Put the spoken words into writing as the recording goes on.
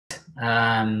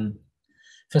Um,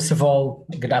 First of all,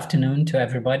 good afternoon to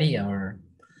everybody, or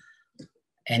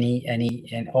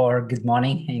or good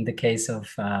morning in the case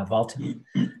of Walter.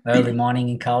 Early morning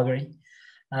in Calgary.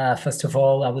 First of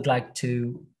all, I would like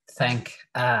to thank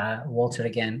Walter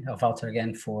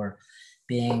again for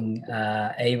being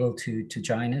able to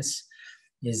join us.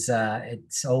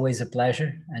 It's always a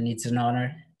pleasure, and it's an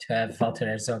honor to have Walter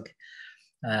Herzog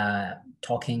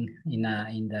talking in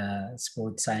the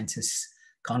Sports Sciences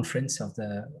Conference of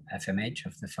the FMH,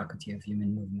 of the Faculty of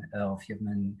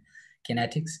Human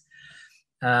Kinetics.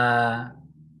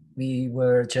 We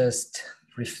were just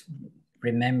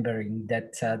remembering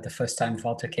that the first time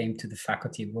Walter came to the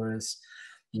faculty was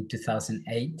in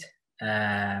 2008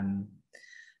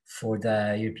 for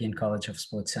the European College of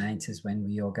Sports Sciences, when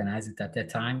we organized it at that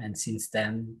time. And since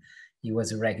then, he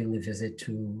was a regular visit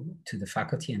to the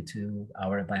faculty and to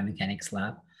our biomechanics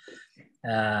lab,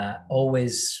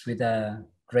 always with a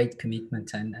great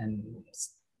commitment and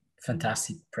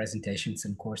fantastic presentations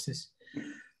and courses.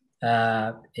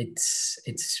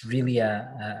 It's really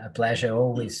a pleasure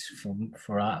always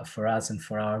for us and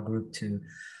for our group to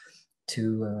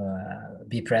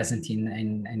be present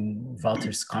in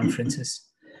Walter's conferences.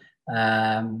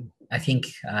 I think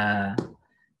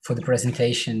for the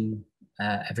presentation,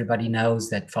 everybody knows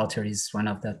that Walter is one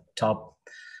of the top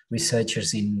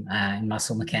researchers in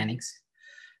muscle mechanics,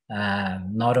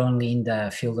 not only in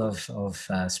the field of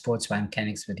sports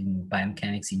biomechanics, but in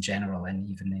biomechanics in general, and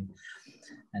even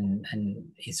and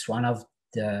it's one of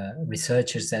the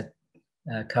researchers that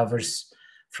covers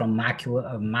from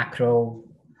macro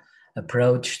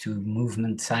approach to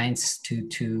movement science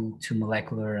to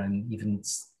molecular and even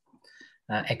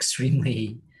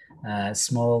extremely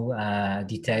small,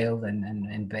 detailed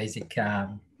and basic.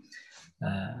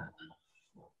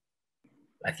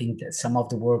 I think that some of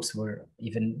the works were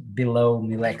even below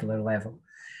molecular level,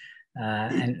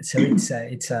 and so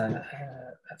it's a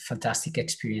fantastic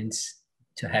experience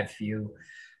to have you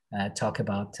talk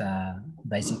about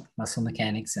basic muscle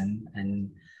mechanics and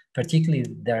particularly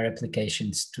their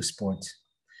applications to sports.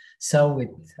 So with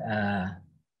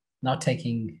not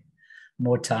taking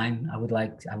more time, I would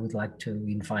like to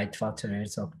invite Walter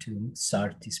Herzog to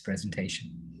start this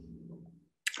presentation.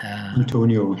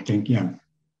 Antonio, thank you.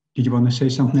 Did you want to say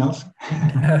something else?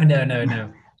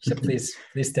 No. So please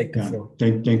take the floor.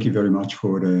 Thank you very much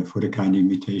for the kind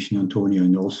invitation, Antonio,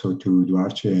 and also to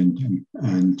Duarte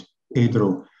and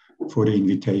Pedro for the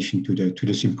invitation to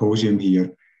the symposium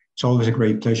here. It's always a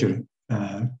great pleasure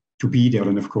to be there,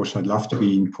 and of course, I'd love to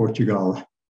be in Portugal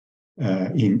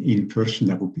in person.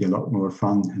 That would be a lot more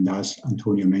fun. And as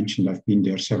Antonio mentioned, I've been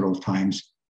there several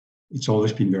times. It's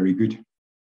always been very good.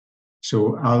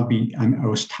 So I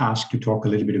was tasked to talk a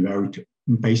little bit about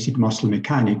basic muscle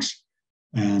mechanics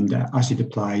and as it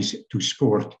applies to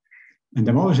sport. And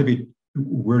I'm always a bit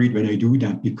worried when I do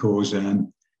that because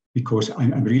I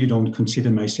really don't consider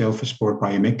myself a sport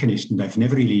biomechanist, and I've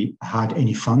never really had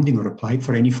any funding or applied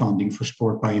for any funding for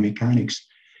sport biomechanics.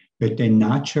 But then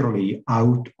naturally,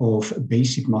 out of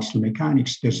basic muscle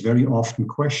mechanics, there's very often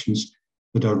questions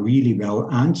that are really well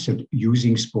answered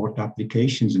using sport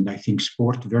applications. And I think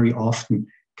sport very often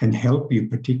can help you,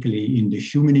 particularly in the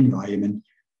human environment,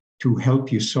 to help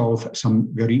you solve some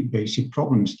very basic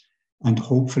problems. And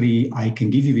hopefully I can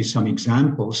give you with some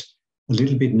examples a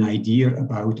little bit an idea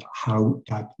about how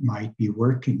that might be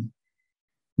working.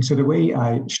 And so the way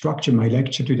I structure my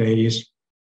lecture today is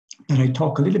that I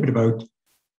talk a little bit about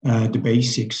the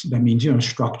basics. That means,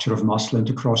 structure of muscle and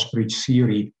the cross-bridge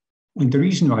theory. And the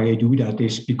reason why I do that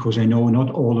is because I know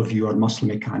not all of you are muscle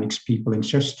mechanics people, and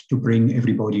just to bring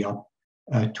everybody up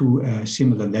to a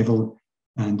similar level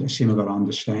and a similar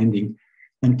understanding.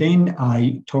 And then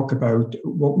I talk about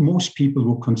what most people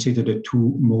would consider the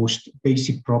two most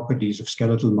basic properties of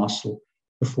skeletal muscle,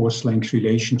 the force-length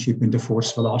relationship and the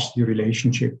force-velocity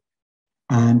relationship.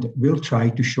 And we'll try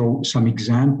to show some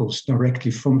examples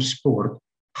directly from sport,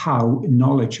 how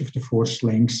knowledge of the force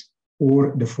lengths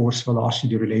or the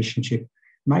force-velocity relationship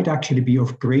might actually be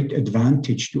of great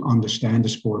advantage to understand the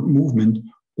sport movement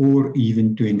or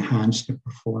even to enhance the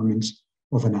performance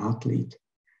of an athlete.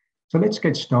 So let's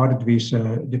get started with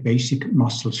the basic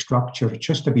muscle structure,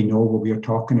 just so we know what we are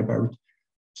talking about.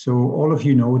 So all of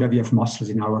you know that we have muscles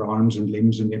in our arms and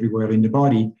limbs and everywhere in the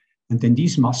body. And then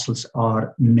these muscles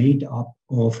are made up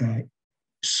of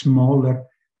smaller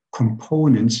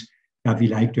components that we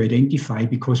like to identify,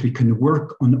 because we can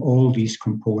work on all these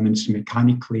components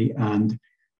mechanically and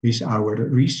with our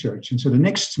research. And so the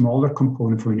next smaller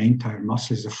component for an entire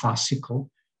muscle is a fascicle,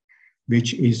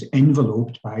 which is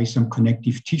enveloped by some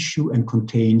connective tissue and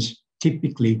contains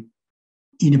typically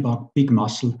in a big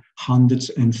muscle, hundreds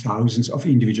and thousands of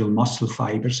individual muscle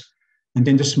fibers. And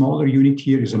then the smaller unit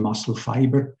here is a muscle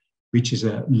fiber, which is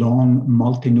a long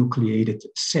multinucleated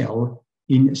cell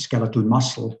in skeletal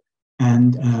muscle.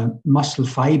 And muscle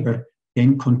fiber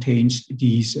then contains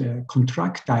these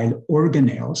contractile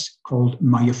organelles called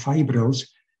myofibrils.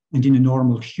 And in a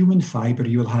normal human fiber,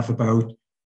 you'll have about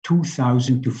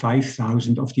 2,000 to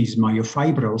 5,000 of these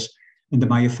myofibrils. And the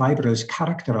myofibril is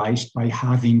characterized by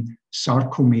having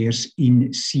sarcomeres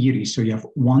in series. So you have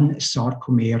one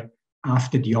sarcomere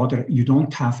after the other. You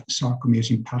don't have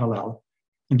sarcomeres in parallel.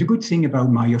 And the good thing about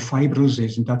myofibrils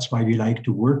is, and that's why we like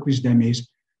to work with them, is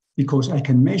because I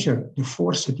can measure the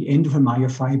force at the end of a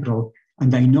myofibril,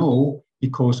 and I know,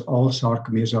 because all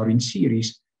sarcomeres are in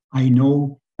series, I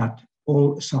know that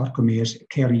all sarcomeres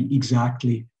carry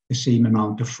exactly the same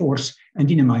amount of force.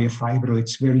 And in a myofibril,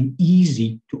 it's very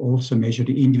easy to also measure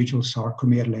the individual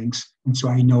sarcomere lengths. And so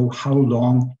I know how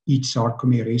long each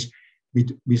sarcomere is,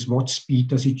 with what speed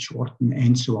does it shorten,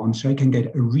 and so on. So I can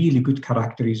get a really good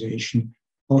characterization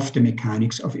of the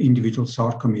mechanics of individual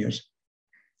sarcomeres.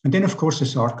 And then, of course, the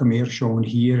sarcomere shown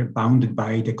here, bounded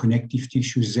by the connective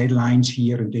tissue Z lines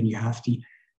here, and then you have the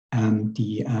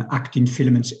actin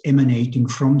filaments emanating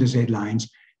from the Z lines.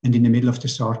 And in the middle of the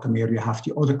sarcomere, you have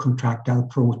the other contractile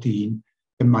protein,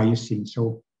 the myosin.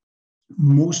 So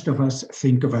most of us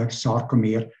think of a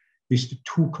sarcomere with the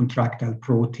two contractile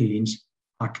proteins,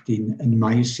 actin and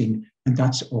myosin, and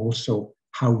that's also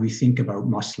how we think about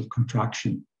muscle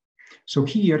contraction. So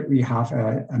here we have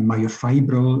a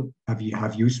myofibril that we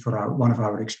have used for one of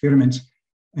our experiments,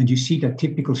 and you see the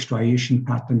typical striation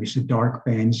pattern with the dark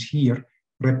bands here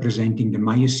representing the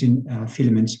myosin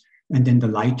filaments, and then the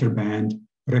lighter band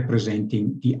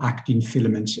representing the actin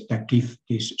filaments that give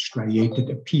this striated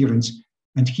appearance.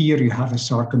 And here you have a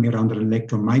sarcomere under an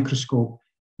electron microscope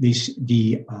with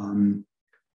the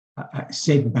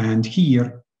Z band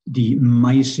here, the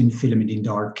myosin filament in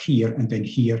dark here, and then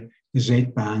here the Z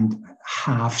band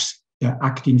halves the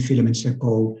actin filaments that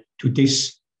go to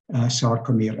this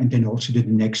sarcomere, and then also to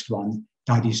the next one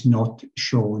that is not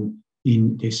shown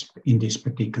in this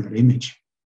particular image.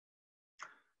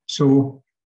 So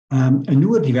a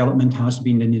newer development has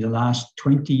been that in the last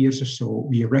 20 years or so,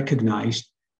 we recognized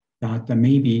that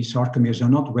maybe sarcomeres are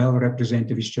not well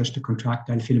represented with just the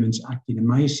contractile filaments, actin and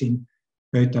myosin,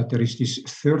 but that there is this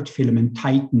third filament,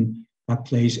 titin, that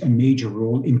plays a major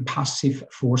role in passive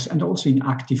force and also in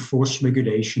active force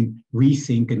regulation, we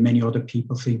think, and many other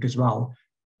people think as well.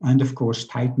 And of course,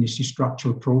 titin is the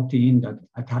structural protein that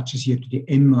attaches here to the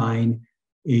M line,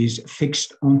 is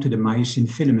fixed onto the myosin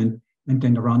filament, and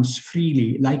then runs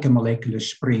freely like a molecular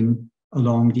spring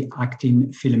along the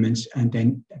actin filaments, and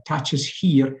then attaches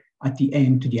here at the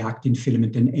end to the actin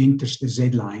filament and enters the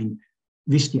Z line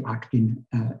with the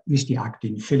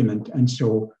actin filament. And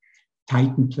so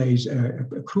titin plays a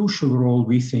crucial role,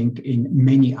 we think, in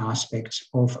many aspects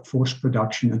of force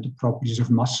production and the properties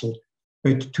of muscle.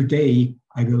 But today,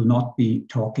 I will not be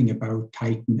talking about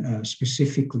titin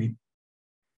specifically.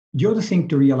 The other thing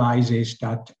to realize is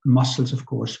that muscles, of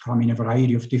course, come in a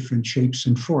variety of different shapes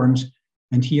and forms.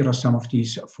 And here are some of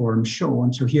these forms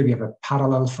shown. So here we have a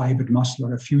parallel fibered muscle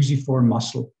or a fusiform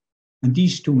muscle. And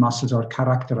these two muscles are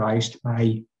characterized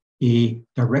by a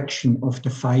direction of the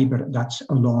fiber that's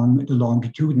along the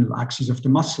longitudinal axis of the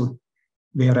muscle.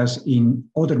 Whereas in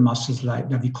other muscles like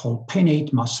that we call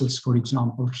pennate muscles, for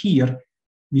example, here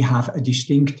we have a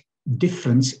distinct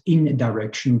difference in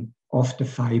direction of the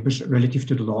fibers relative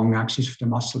to the long axis of the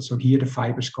muscle. So here the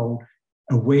fibers go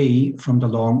away from the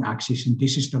long axis, and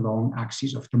this is the long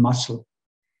axis of the muscle.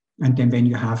 And then when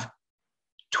you have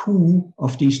two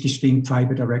of these distinct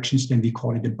fiber directions, then we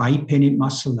call it a bipennate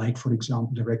muscle, like, for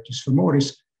example, the rectus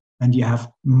femoris. And you have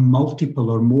multiple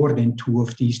or more than two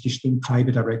of these distinct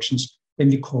fiber directions, then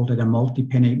we call it a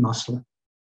multipennate muscle.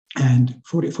 And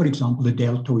for example, the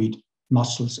deltoid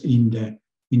muscles in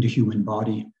the human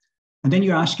body. And then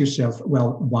you ask yourself,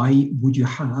 well, why would you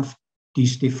have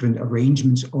these different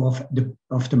arrangements of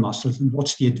the muscles, and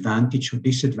what's the advantage or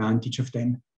disadvantage of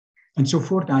them? And so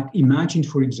for that, imagine,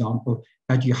 for example,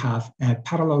 that you have a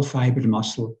parallel fibered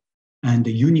muscle and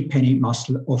a unipennate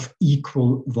muscle of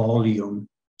equal volume.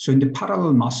 So in the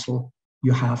parallel muscle,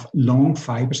 you have long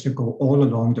fibers that go all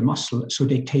along the muscle, so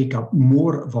they take up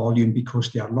more volume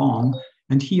because they are long.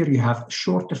 And here you have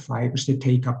shorter fibers that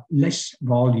take up less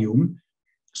volume,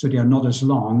 so they are not as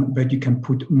long, but you can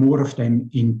put more of them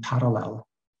in parallel.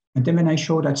 And then when I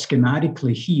show that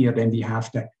schematically here, then we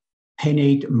have the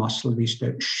pennate muscle with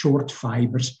the short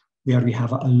fibers, where we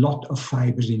have a lot of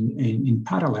fibers in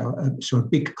parallel, so a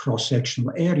big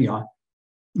cross-sectional area.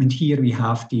 And here we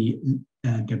have the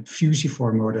the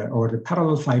fusiform or the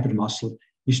parallel fiber muscle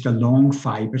is the long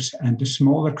fibers and the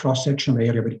smaller cross-sectional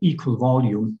area with equal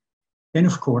volume, then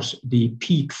of course the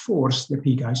peak force, the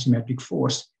peak isometric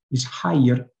force, is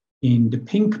higher in the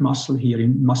pink muscle here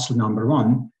in muscle number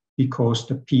 1, because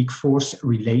the peak force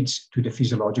relates to the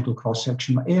physiological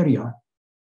cross-sectional area.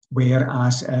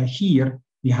 Whereas here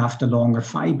we have the longer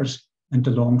fibers, and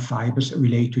the long fibers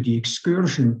relate to the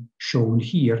excursion shown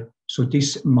here. So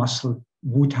this muscle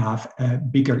would have a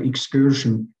bigger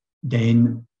excursion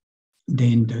than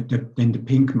the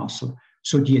pink muscle.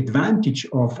 So the advantage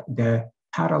of the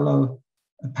parallel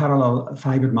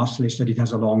fiber muscle is that it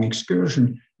has a long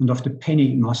excursion, and of the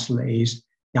pennate muscle is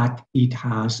that it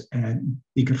has a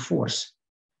bigger force.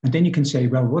 And then you can say,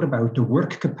 well, what about the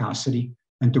work capacity?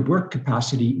 And the work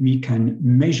capacity we can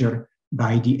measure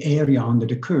by the area under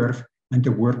the curve, and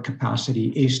the work capacity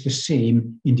is the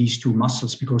same in these two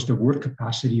muscles because the work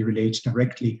capacity relates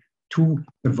directly to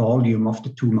the volume of the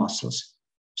two muscles.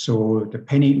 So the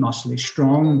pennate muscle is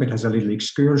strong but has a little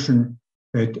excursion,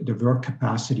 but the work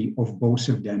capacity of both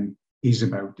of them is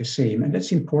about the same. And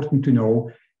that's important to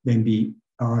know when we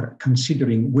are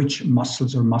considering which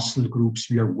muscles or muscle groups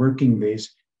we are working with,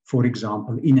 for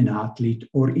example, in an athlete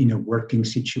or in a working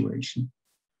situation.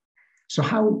 So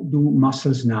how do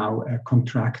muscles now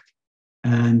contract?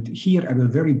 And here I will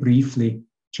very briefly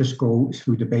just go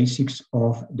through the basics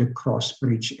of the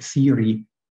cross-bridge theory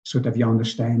so that we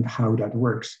understand how that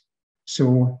works.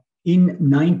 So in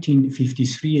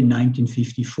 1953 and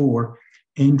 1954,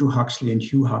 Andrew Huxley and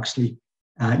Hugh Huxley,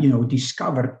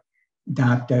 discovered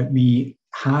that we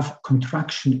have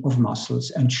contraction of muscles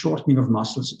and shortening of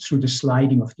muscles through the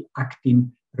sliding of the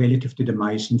actin relative to the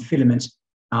myosin filaments,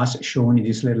 as shown in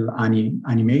this little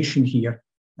animation here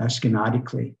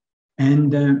schematically.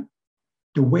 And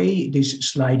the way this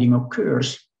sliding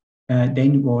occurs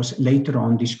then was later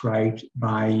on described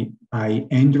by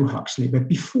Andrew Huxley. But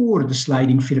before the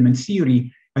sliding filament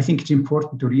theory, I think it's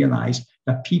important to realize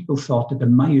that people thought that the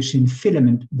myosin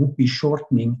filament would be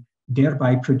shortening,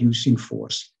 thereby producing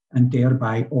force, and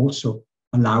thereby also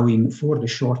allowing for the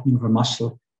shortening of a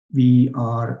muscle. We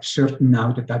are certain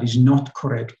now that that is not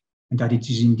correct, and that it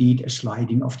is indeed a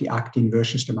sliding of the actin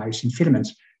versus the myosin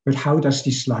filaments. But how does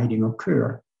this sliding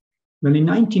occur? Well, in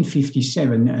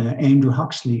 1957, Andrew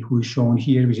Huxley, who is shown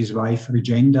here with his wife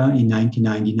Regenda in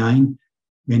 1999,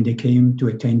 when they came to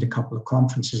attend a couple of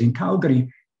conferences in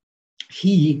Calgary,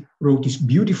 he wrote this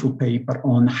beautiful paper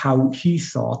on how he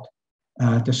thought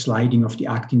the sliding of the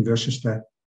actin versus the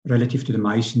relative to the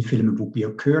myosin filament would be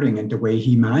occurring. And the way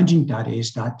he imagined that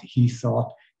is that he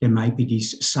thought there might be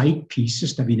these side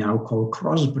pieces that we now call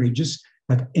cross bridges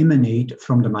that emanate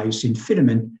from the myosin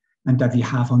filament, and that we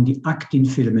have on the actin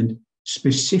filament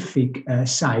specific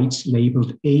sites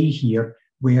labeled A here,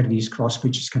 where these cross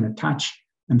bridges can attach.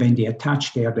 And when they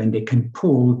attach there, then they can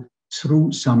pull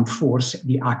through some force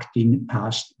the actin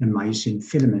past the myosin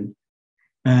filament.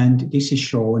 And this is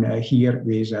shown here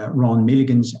with Ron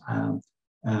Milligan's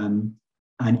an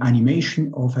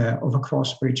animation of a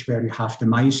cross bridge, where you have the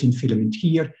myosin filament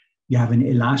here. You have an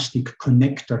elastic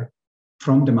connector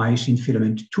from the myosin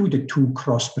filament to the two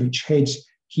cross bridge heads.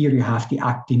 Here you have the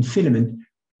actin filament,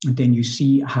 and then you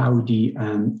see how the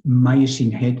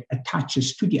myosin head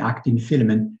attaches to the actin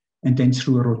filament, and then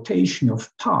through a rotation of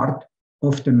part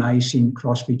of the myosin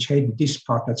cross bridge head, this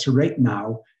part that's right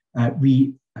now,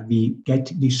 we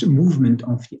get this movement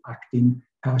of the actin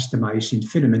past the myosin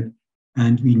filament,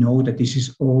 and we know that this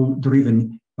is all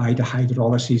driven by the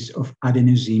hydrolysis of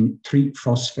adenosine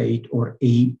triphosphate, or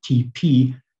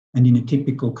ATP, and in a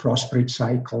typical cross-bridge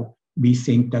cycle, we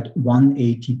think that 1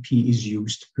 ATP is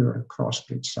used per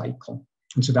cross-bridge cycle.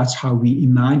 And so that's how we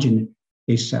imagine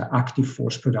this active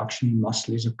force production in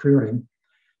muscle is occurring.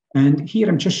 And here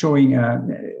I'm just showing a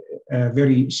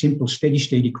very simple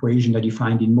steady-state equation that you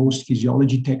find in most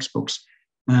physiology textbooks.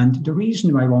 And the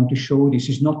reason why I want to show this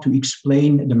is not to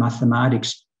explain the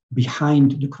mathematics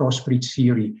behind the cross-bridge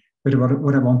theory, but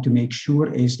what I want to make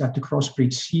sure is that the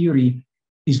cross-bridge theory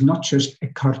is not just a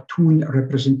cartoon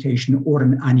representation or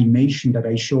an animation that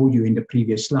I showed you in the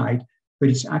previous slide, but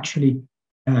it's actually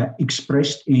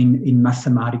expressed in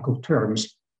mathematical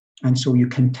terms. And so you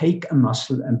can take a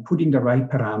muscle and put in the right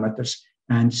parameters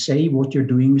and say what you're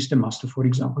doing with the muscle. For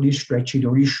example, you stretch it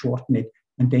or you shorten it,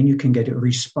 and then you can get a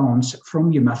response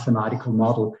from your mathematical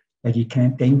model that you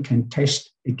can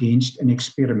test against an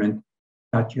experiment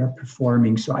that you're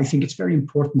performing. So I think it's very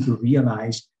important to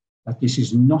realize that this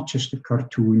is not just a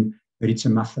cartoon, but it's a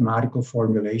mathematical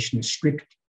formulation, a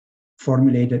strict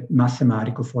formulated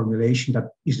mathematical formulation that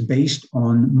is based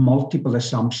on multiple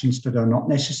assumptions that are not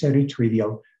necessarily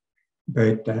trivial,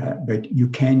 but you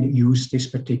can use this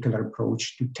particular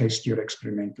approach to test your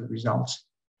experimental results.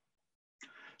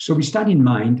 So with that in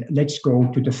mind, let's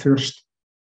go to the first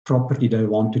property that I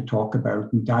want to talk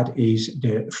about, and that is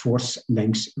the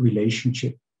force-length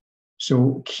relationship.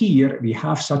 So here we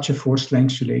have such a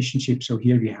force-length relationship. So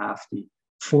here we have the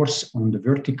force on the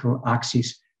vertical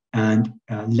axis and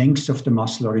length of the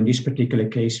muscle, or in this particular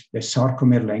case, the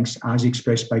sarcomere length as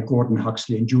expressed by Gordon,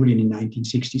 Huxley, and Julian in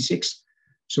 1966.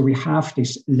 So we have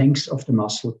this length of the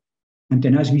muscle. And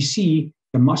then as we see,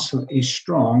 the muscle is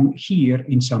strong here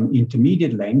in some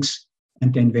intermediate lengths.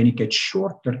 And then when it gets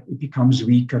shorter, it becomes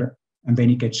weaker. And when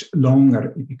it gets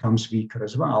longer, it becomes weaker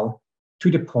as well,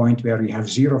 to the point where we have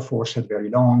zero force at very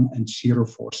long and zero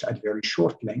force at very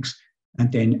short lengths,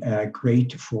 and then a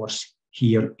great force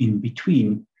here in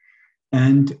between.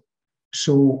 And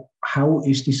so how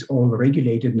is this all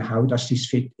regulated, and how does this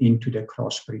fit into the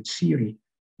cross-bridge theory?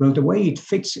 Well, the way it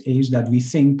fits is that we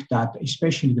think that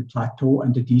especially the plateau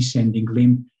and the descending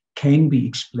limb can be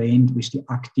explained with the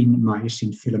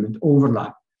actin-myosin filament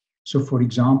overlap. So for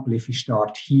example, if we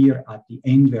start here at the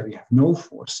end where we have no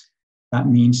force, that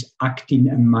means actin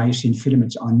and myosin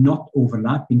filaments are not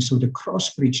overlapping. So the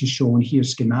cross bridge is shown here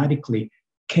schematically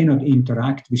cannot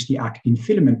interact with the actin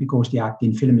filament because the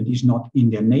actin filament is not in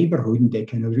their neighborhood and they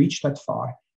cannot reach that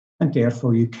far. And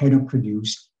therefore you cannot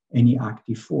produce any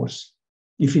active force.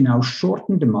 If you now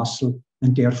shorten the muscle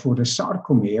and therefore the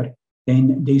sarcomere,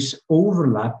 then this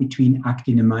overlap between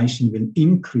actin and myosin will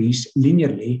increase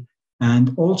linearly,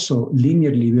 and also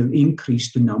linearly will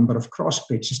increase the number of cross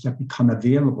bridges that become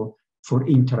available for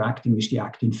interacting with the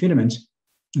actin filaments.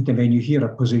 And then when you hear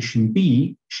a position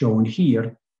B shown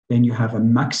here, then you have a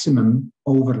maximum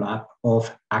overlap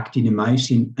of actin and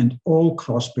myosin, and all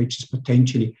cross bridges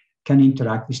potentially can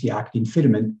interact with the actin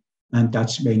filament. And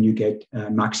that's when you get a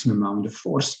maximum amount of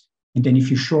force. And then if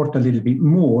you short a little bit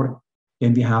more,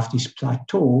 then we have this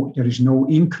plateau. There is no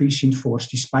increase in force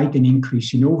despite an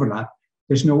increase in overlap.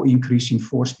 There's no increase in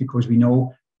force because we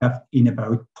know that in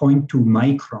about 0.2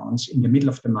 microns in the middle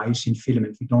of the myosin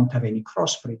filament, we don't have any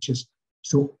cross bridges.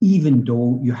 So even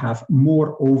though you have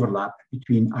more overlap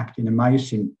between actin and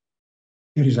myosin,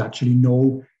 there is actually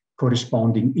no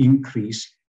corresponding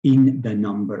increase in the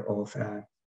number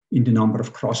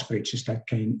of cross bridges that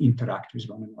can interact with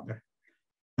one another.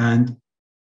 And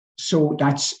so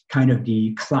that's kind of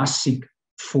the classic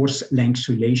force-length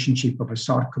relationship of a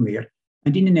sarcomere.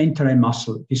 And in an entire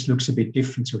muscle, this looks a bit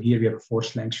different. So here we have a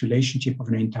force-length relationship of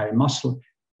an entire muscle.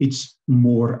 It's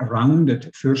more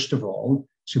rounded, first of all,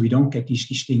 so we don't get these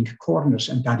distinct corners.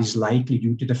 And that is likely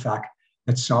due to the fact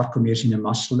that sarcomeres in a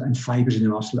muscle and fibers in a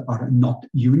muscle are not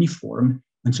uniform.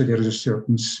 And so there is a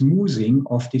certain smoothing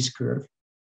of this curve.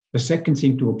 The second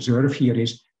thing to observe here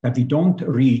is that we don't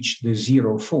reach the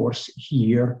zero force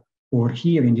here or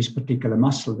here in this particular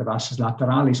muscle, the vastus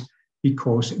lateralis,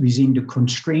 because within the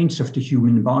constraints of the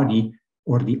human body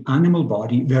or the animal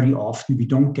body, very often we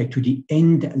don't get to the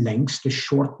end lengths, the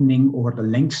shortening or the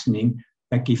lengthening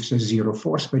that gives us zero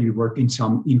force, but we work in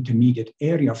some intermediate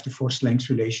area of the force-length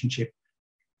relationship.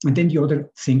 And then the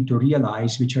other thing to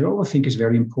realize, which I also think is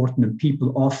very important, and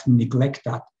people often neglect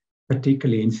that,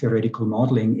 particularly in theoretical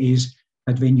modeling, is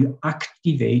that when you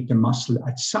activate the muscle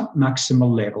at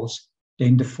submaximal levels,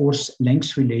 then the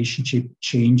force-length relationship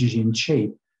changes in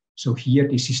shape. So here,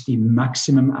 this is the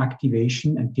maximum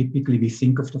activation, and typically we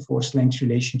think of the force-length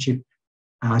relationship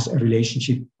as a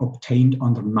relationship obtained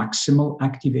under maximal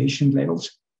activation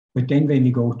levels. But then when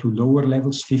we go to lower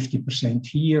levels, 50%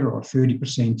 here or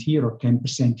 30% here or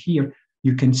 10% here,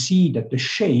 you can see that the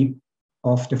shape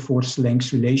of the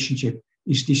force-length relationship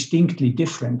is distinctly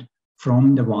different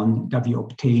from the one that we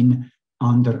obtain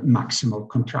under maximal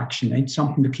contraction. It's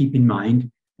something to keep in mind,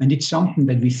 and it's something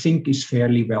that we think is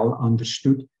fairly well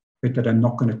understood, but that I'm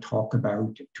not going to talk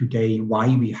about today,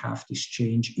 why we have this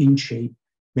change in shape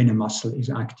when a muscle is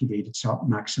activated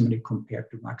submaximally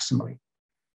compared to maximally.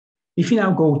 If you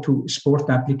now go to sport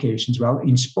applications, well,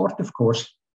 in sport, of course,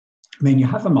 when you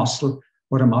have a muscle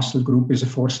or a muscle group is a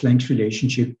force-length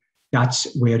relationship,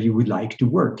 that's where you would like to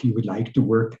work. You would like to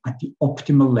work at the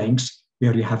optimal lengths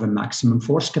where you have a maximum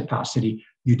force capacity.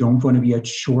 You don't want to be at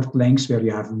short lengths where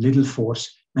you have little force,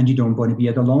 and you don't want to be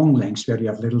at the long lengths where you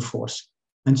have little force.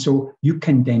 And so you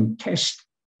can then test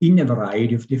in a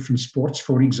variety of different sports,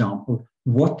 for example,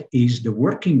 what is the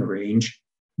working range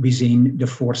within the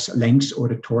force length or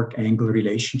the torque angle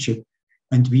relationship.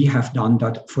 And we have done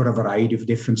that for a variety of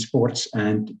different sports.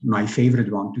 And my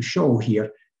favorite one to show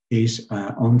here is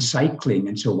on cycling.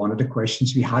 And so one of the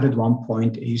questions we had at one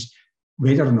point is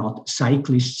whether or not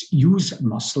cyclists use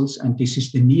muscles, and this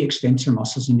is the knee extensor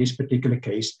muscles in this particular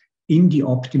case, in the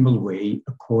optimal way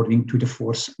according to the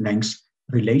force-length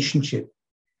relationship.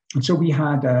 And so we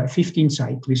had 15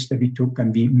 cyclists that we took,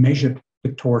 and we measured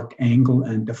the torque angle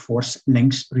and the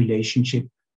force-length relationship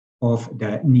of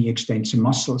the knee extensor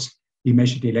muscles. We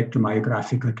measured the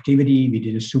electromyographic activity. We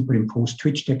did a superimposed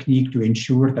twitch technique to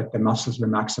ensure that the muscles were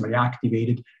maximally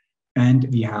activated. And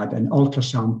we had an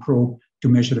ultrasound probe to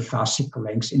measure the fascicle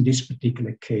length, in this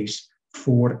particular case,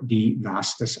 for the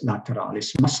vastus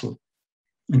lateralis muscle.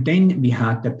 And then we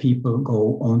had the people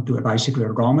go onto a bicycle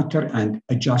ergometer and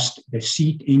adjust the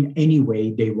seat in any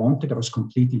way they wanted. That was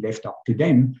completely left up to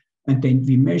them. And then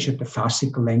we measured the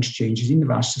fascicle length changes in the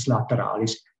vastus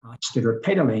lateralis as they were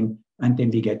pedaling. And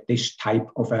then we get this type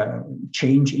of a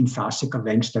change in fascicle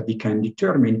length that we can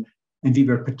determine. And we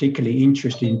were particularly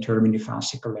interested in determining the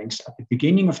fascicle length at the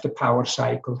beginning of the power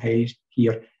cycle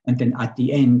here, and then at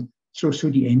the end,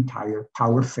 through the entire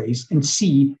power phase, and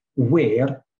see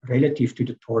where, relative to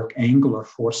the torque angle or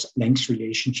force length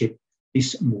relationship,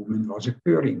 this movement was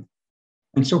occurring.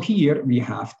 And so here we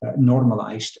have the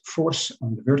normalized force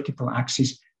on the vertical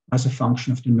axis as a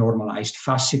function of the normalized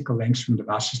fascicle length from the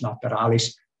vastus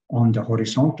lateralis on the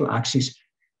horizontal axis.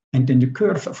 And then the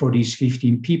curve for these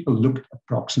 15 people looked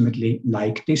approximately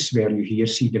like this, where you here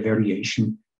see the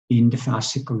variation in the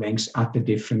fascicle lengths at the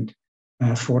different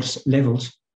force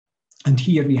levels. And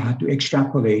here we had to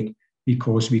extrapolate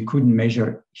because we couldn't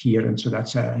measure here. And so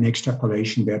that's an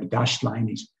extrapolation where the dashed line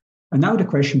is. And now the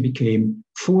question became,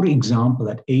 for example,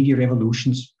 at 80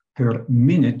 revolutions per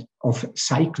minute of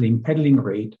cycling, pedaling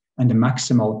rate, and the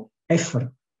maximal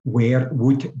effort, where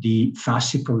would the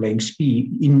fascicle length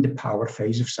be in the power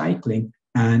phase of cycling?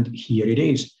 And here it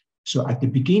is. So at the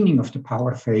beginning of the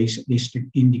power phase, this is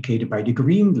indicated by the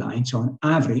green line. So on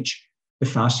average, the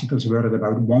fascicles were at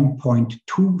about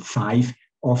 1.25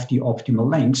 of the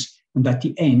optimal length. And at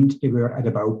the end, they were at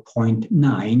about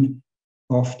 0.9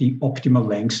 of the optimal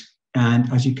length.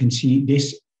 And as you can see,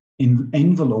 this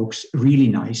envelopes really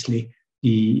nicely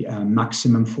the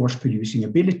maximum force producing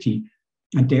ability.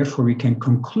 And therefore, we can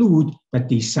conclude that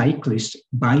these cyclists,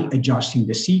 by adjusting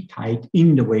the seat height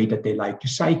in the way that they like to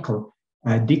cycle,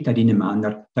 did that in a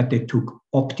manner that they took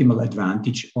optimal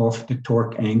advantage of the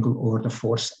torque angle or the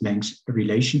force length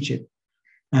relationship.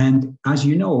 And as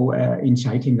you know, in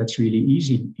cycling, that's really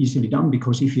easily done,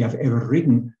 because if you have ever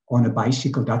ridden on a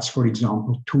bicycle that's, for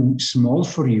example, too small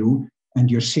for you and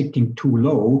you're sitting too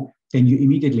low, then you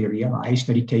immediately realize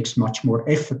that it takes much more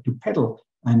effort to pedal.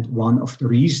 And one of the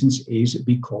reasons is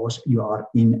because you are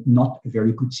in not a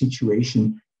very good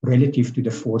situation relative to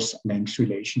the force-length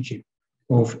relationship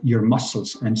of your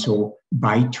muscles. And so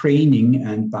by training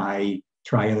and by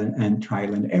trial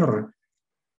and error,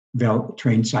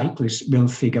 well-trained cyclists will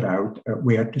figure out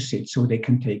where to sit so they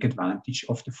can take advantage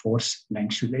of the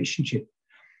force-length relationship.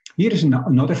 Here is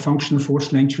another functional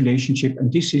force-length relationship,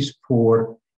 and this is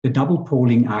for the double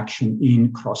poling action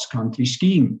in cross-country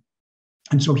skiing.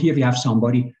 And so here we have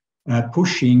somebody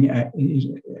pushing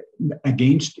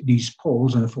against these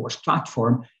poles on a forced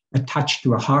platform attached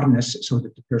to a harness so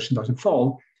that the person doesn't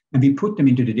fall. And we put them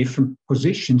into the different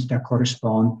positions that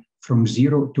correspond from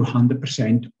 0 to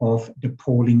 100% of the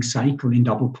poling cycle in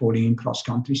double poling in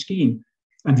cross-country skiing.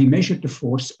 And we measured the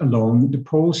force along the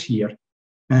poles here.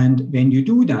 And when you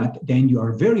do that, then you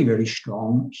are very, very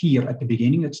strong here at the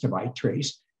beginning. That's the white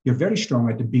trace. You're very strong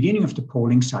at the beginning of the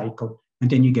poling cycle, and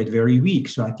then you get very weak.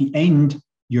 So at the end,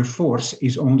 your force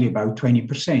is only about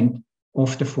 20%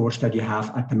 of the force that you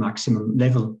have at the maximum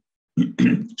level.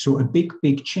 So a big,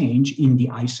 big change in the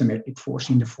isometric force,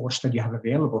 in the force that you have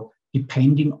available,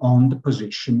 depending on the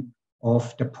position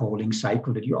of the poling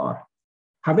cycle that you are.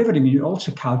 However, we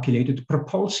also calculated the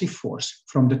propulsive force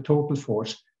from the total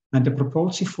force. And the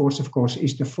propulsive force, of course,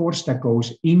 is the force that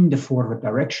goes in the forward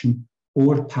direction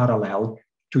or parallel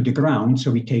to the ground.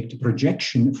 So we take the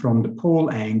projection from the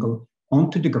pole angle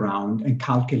onto the ground and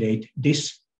calculate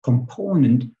this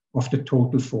component of the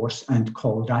total force and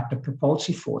call that the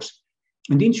propulsive force.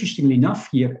 And interestingly enough,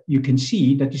 here you can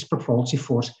see that this propulsive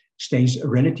force stays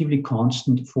relatively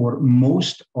constant for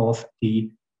most of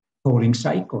the poling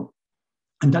cycle.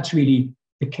 And that's really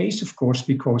the case, of course,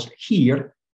 because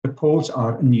here the poles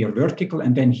are near vertical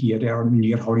and then here they are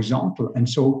near horizontal. And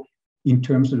so in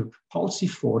terms of the propulsive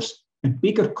force, a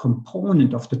bigger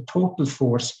component of the total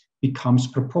force becomes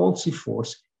propulsive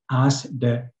force as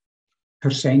the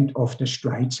percent of the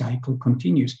stride cycle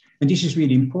continues. And this is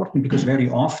really important because very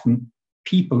often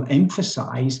people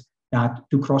emphasize that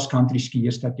to cross-country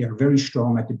skiers that they are very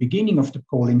strong at the beginning of the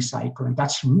poling cycle. And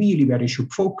that's really where they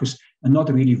should focus and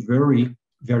not really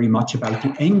very much about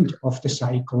the end of the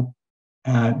cycle,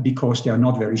 because they are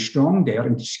not very strong there,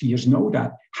 and the skiers know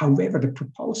that. However, the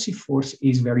propulsive force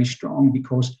is very strong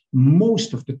because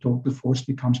most of the total force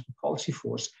becomes propulsive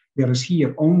force, whereas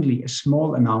here only a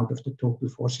small amount of the total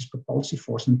force is propulsive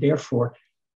force. And therefore,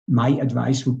 my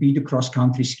advice would be the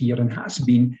cross-country skier, and has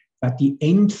been, that the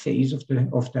end phase of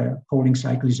the poling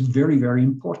cycle is very, very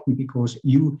important, because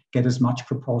you get as much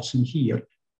propulsion here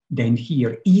than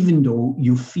here, even though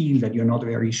you feel that you're not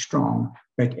very strong.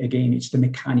 But again, it's the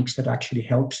mechanics that actually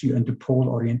helps you, and the pole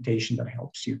orientation that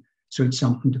helps you. So it's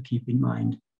something to keep in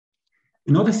mind.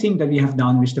 Another thing that we have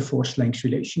done with the force-length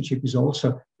relationship is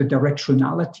also the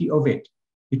directionality of it,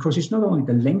 because it's not only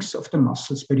the length of the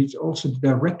muscles, but it's also the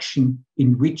direction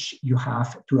in which you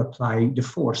have to apply the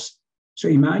force. So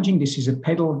imagine this is a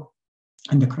pedal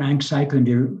and the crank cycle,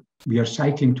 and we are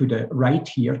cycling to the right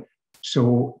here.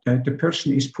 So the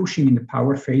person is pushing in the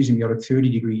power phase, and we are at 30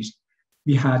 degrees.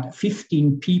 We had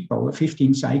 15 people,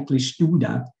 15 cyclists do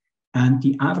that, and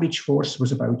the average force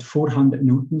was about 400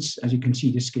 newtons, as you can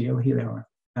see the scale here,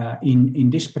 in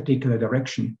this particular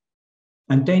direction.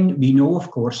 And then we know, of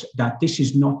course, that this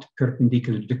is not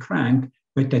perpendicular to the crank,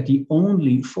 but that the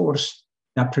only force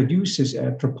that produces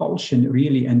propulsion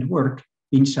really and work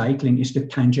in cycling is the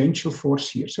tangential force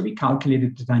here. So we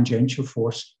calculated the tangential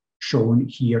force shown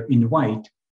here in white.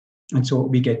 And so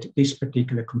we get this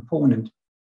particular component.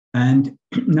 And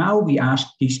now we ask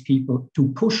these people to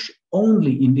push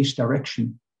only in this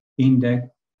direction, in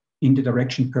the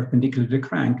direction perpendicular to the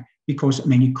crank, because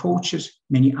many coaches,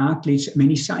 many athletes,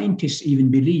 many scientists even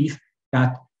believe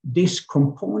that this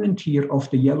component here of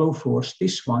the yellow force,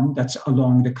 this one that's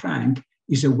along the crank,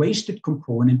 is a wasted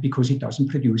component because it doesn't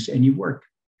produce any work.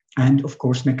 And of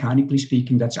course, mechanically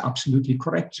speaking, that's absolutely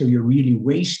correct. So you're really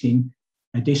wasting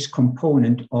this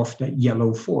component of the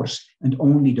yellow force, and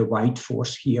only the white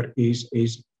force here is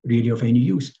really of any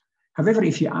use. However,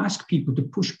 if you ask people to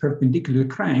push perpendicular to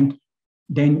the crank,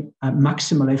 then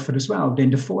maximal effort as well, then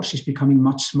the force is becoming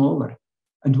much smaller.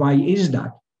 And why is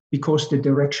that? Because the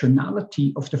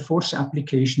directionality of the force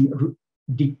application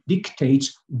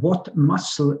dictates what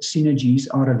muscle synergies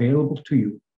are available to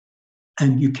you.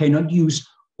 And you cannot use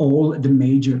all the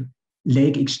major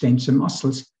leg extensor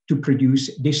muscles to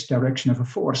produce this direction of a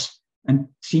force. And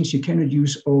since you cannot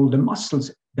use all the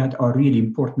muscles that are really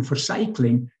important for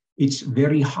cycling, it's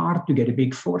very hard to get a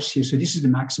big force here. So this is the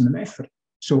maximum effort.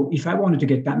 So if I wanted to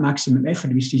get that maximum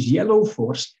effort with this yellow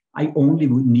force, I only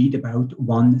would need about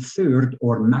 1/3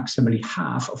 or maximally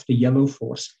half of the yellow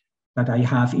force that I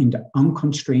have in the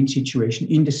unconstrained situation,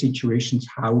 in the situations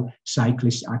how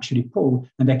cyclists actually pull.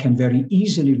 And I can very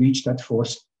easily reach that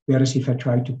force. Whereas if I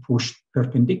try to push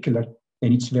perpendicular,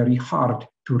 then it's very hard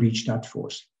to reach that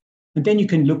force. And then you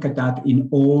can look at that in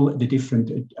all the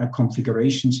different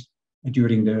configurations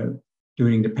during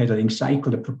the pedaling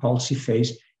cycle, the propulsive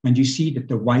phase. And you see that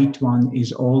the white one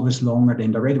is always longer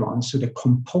than the red one. So the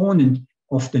component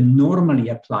of the normally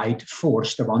applied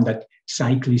force, the one that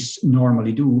cyclists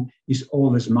normally do, is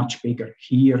always much bigger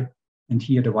here. And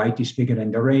here the white is bigger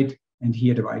than the red. And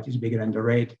here the white is bigger than the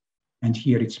red. And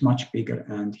here it's much bigger.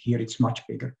 And here it's much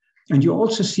bigger. And you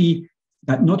also see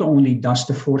that not only does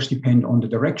the force depend on the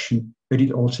direction, but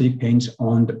it also depends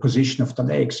on the position of the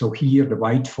leg. So here the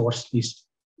white force is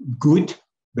good,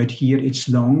 but here it's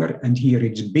longer, and here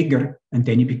it's bigger, and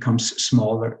then it becomes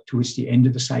smaller towards the end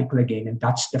of the cycle again. And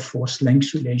that's the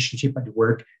force-length relationship at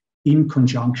work in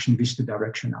conjunction with the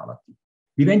directionality.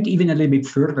 We went even a little bit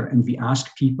further, and we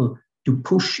asked people to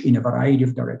push in a variety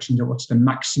of directions. So what's the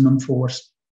maximum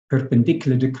force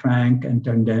perpendicular to the crank, and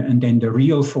then the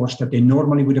real force that they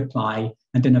normally would apply,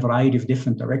 and then a variety of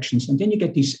different directions. And then you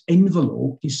get this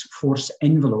envelope, this force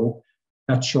envelope,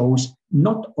 that shows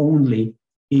not only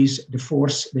is the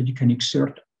force that you can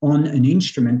exert on an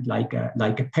instrument like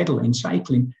a pedal in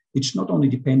cycling, it's not only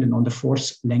dependent on the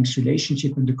force-length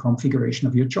relationship and the configuration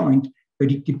of your joint,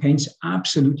 but it depends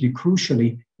absolutely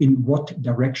crucially in what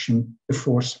direction the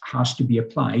force has to be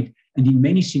applied. And in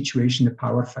many situations, the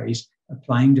power phase,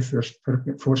 applying the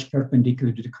force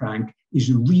perpendicular to the crank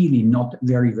is really not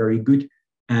very, very good.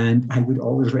 And I would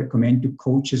always recommend to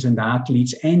coaches and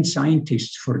athletes and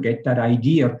scientists forget that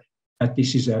idea that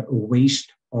this is a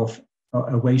waste of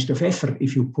effort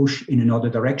if you push in another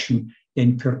direction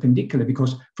than perpendicular,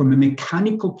 because from a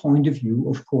mechanical point of view,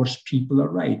 of course, people are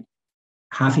right.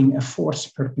 Having a force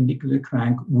perpendicular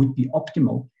crank would be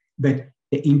optimal, but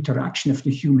the interaction of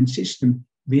the human system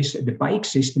with the bike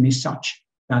system is such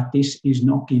that this is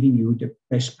not giving you the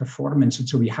best performance. And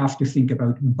so we have to think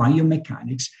about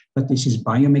biomechanics, but this is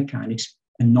biomechanics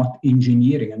and not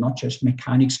engineering, and not just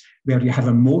mechanics where you have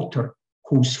a motor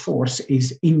whose force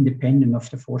is independent of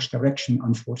the force direction,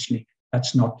 unfortunately.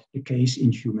 that's not the case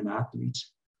in human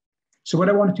athletes. So what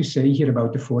I wanted to say here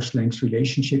about the force-length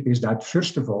relationship is that,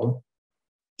 first of all,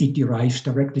 it derives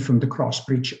directly from the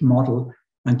cross-bridge model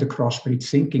and the cross-bridge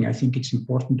thinking. I think it's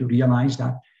important to realize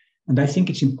that. And I think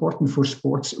it's important for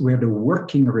sports where the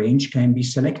working range can be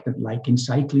selected, like in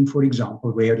cycling, for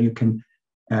example, where you can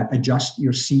adjust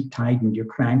your seat height and your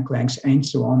crank lengths and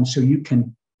so on. So you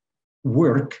can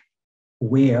work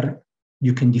where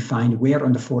you can define where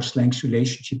on the force-length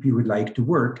relationship you would like to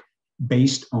work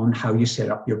based on how you set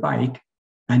up your bike.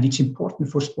 And it's important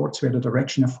for sports where the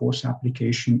direction of force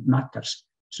application matters.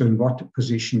 So in what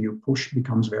position you push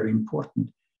becomes very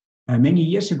important. Many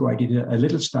years ago, I did a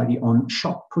little study on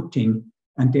shot putting,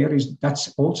 and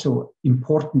that's also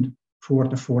important for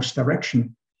the force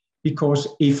direction, because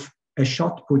if a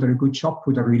good shot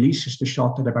putter releases the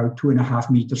shot at about 2.5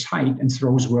 meters height and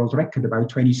throws world record about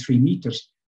 23 meters,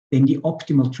 then the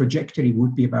optimal trajectory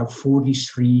would be about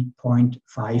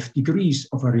 43.5 degrees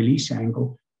of a release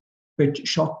angle. But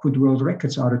shot put world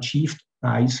records are achieved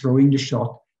by throwing the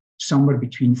shot somewhere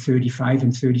between 35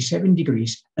 and 37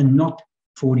 degrees and not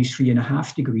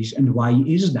 43.5 degrees. And why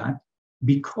is that?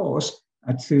 Because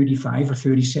at 35 or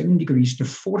 37 degrees, the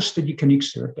force that you can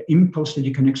exert, the impulse that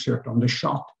you can exert on the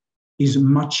shot is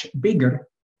much bigger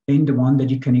than the one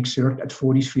that you can exert at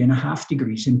 43.5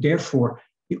 degrees. And therefore,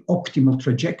 the optimal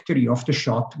trajectory of the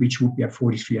shot, which would be at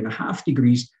 43.5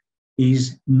 degrees,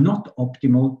 is not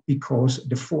optimal because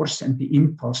the force and the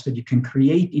impulse that you can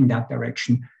create in that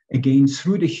direction, again,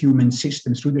 through the human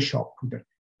system, through the shot putter,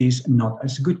 is not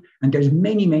as good. And there's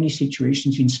many, many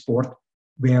situations in sport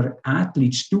where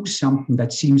athletes do something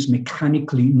that seems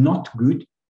mechanically not good,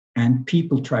 and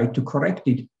people try to correct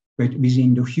it. But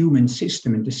within the human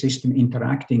system and the system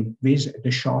interacting with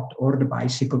the shot or the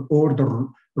bicycle or the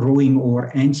rowing or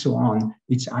and so on,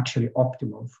 it's actually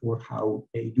optimal for how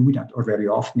they do that, or very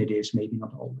often it is, maybe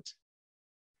not always.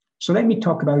 So let me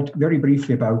talk very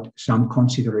briefly about some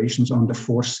considerations on the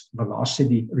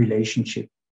force-velocity relationship.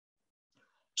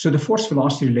 So the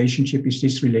force-velocity relationship is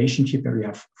this relationship where we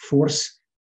have force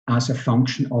as a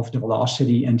function of the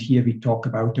velocity, and here we talk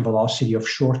about the velocity of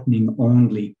shortening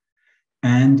only.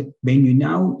 And when you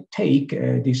now take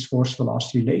this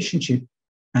force-velocity relationship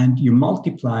and you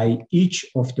multiply each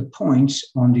of the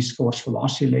points on this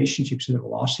force-velocity relationship, so the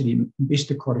velocity is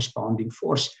the corresponding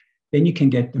force, then you can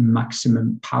get the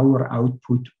maximum power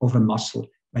output of a muscle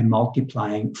by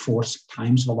multiplying force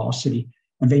times velocity.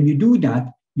 And when you do that,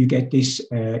 you get this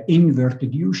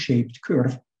inverted U-shaped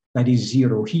curve that is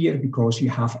zero here because you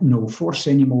have no force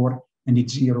anymore, and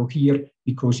it's zero here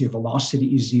because your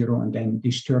velocity is zero, and then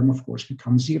this term, of course,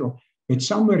 becomes zero. But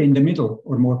somewhere in the middle,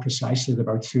 or more precisely at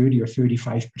about 30 or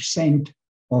 35%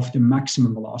 of the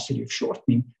maximum velocity of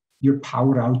shortening, your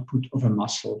power output of a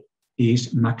muscle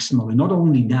is maximal. And not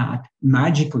only that,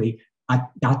 magically, at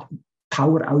that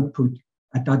power output,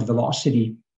 at that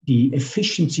velocity, the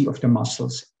efficiency of the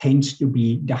muscles tends to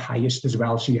be the highest as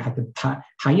well. So you have the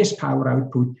highest power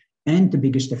output and the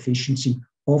biggest efficiency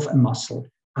of a muscle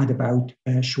at about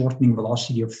a shortening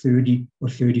velocity of 30 or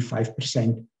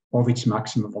 35% of its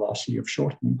maximum velocity of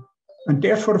shortening. And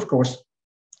therefore, of course,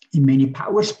 in many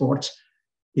power sports,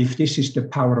 if this is the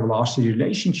power-velocity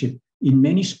relationship, in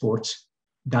many sports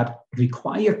that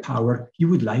require power, you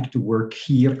would like to work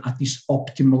here at this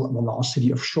optimal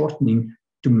velocity of shortening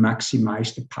to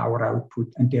maximize the power output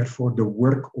and therefore the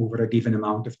work over a given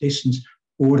amount of distance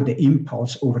or the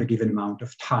impulse over a given amount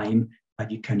of time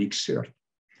that you can exert.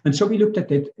 And so we looked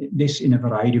at this in a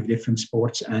variety of different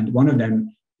sports, and one of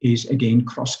them is, again,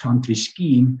 cross-country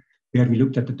skiing, where we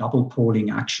looked at the double poling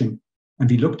action, and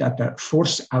we looked at the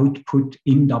force output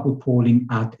in double poling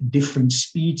at different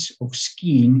speeds of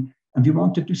skiing, and we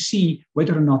wanted to see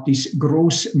whether or not this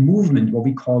gross movement, what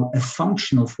we call a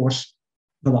functional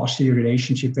force-velocity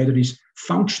relationship, whether this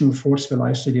functional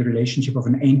force-velocity relationship of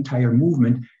an entire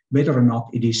movement, whether or not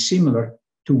it is similar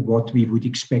to what we would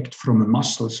expect from a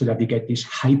muscle, so that we get this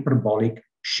hyperbolic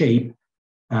shape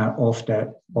of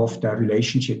the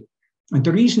relationship. And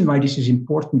the reason why this is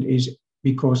important is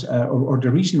because, or the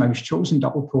reason why we've chosen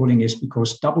double poling is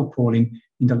because double poling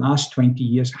in the last 20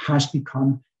 years has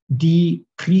become the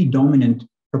predominant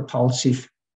propulsive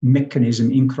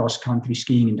mechanism in cross-country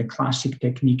skiing, in the classic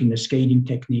technique, in the skating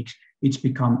techniques. It's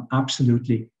become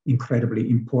absolutely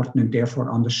incredibly important, and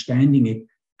therefore understanding it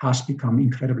has become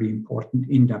incredibly important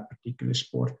in that particular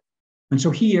sport. And so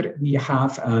here we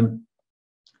have a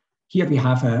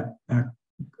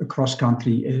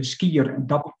cross-country skier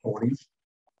double poling,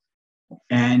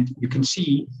 and you can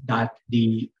see that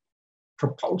the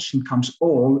propulsion comes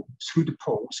all through the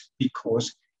poles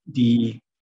because the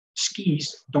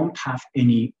skis don't have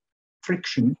any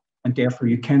friction and therefore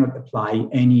you cannot apply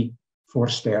any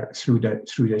force there through the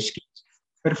skis.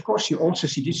 But of course, you also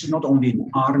see this is not only an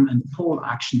arm and pole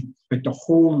action, but the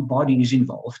whole body is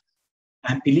involved.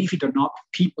 And believe it or not,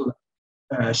 people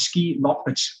ski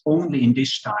loppets only in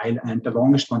this style. And the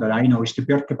longest one that I know is the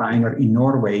Birkebeiner in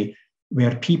Norway,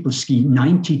 where people ski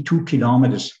 92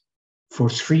 kilometers for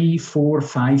 3, 4,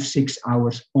 5, 6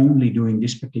 hours only doing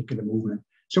this particular movement.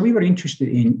 So we were interested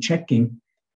in checking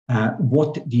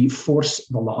what the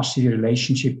force-velocity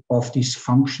relationship of this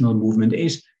functional movement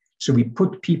is. So we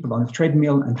put people on a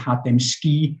treadmill and had them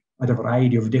ski at a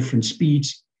variety of different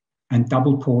speeds, and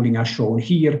double poling are shown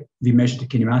here. We measure the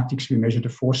kinematics, we measure the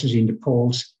forces in the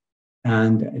poles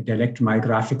and the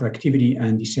electromyographical activity,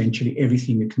 and essentially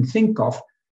everything you can think of.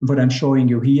 What I'm showing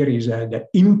you here is the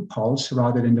impulse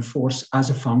rather than the force as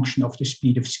a function of the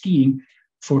speed of skiing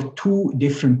for two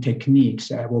different techniques,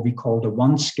 what we call the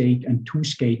one skate and two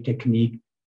skate technique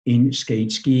in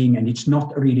skate skiing. And it's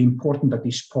not really important at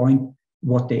this point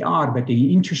what they are, but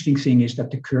the interesting thing is that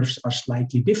the curves are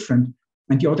slightly different.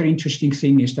 And the other interesting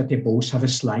thing is that they both have a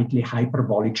slightly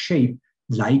hyperbolic shape,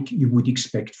 like you would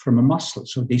expect from a muscle.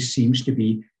 So this seems to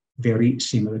be very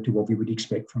similar to what we would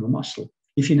expect from a muscle.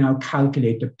 If you now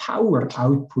calculate the power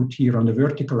output here on the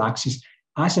vertical axis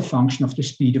as a function of the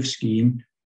speed of skiing,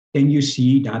 then you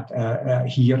see that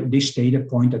here, this data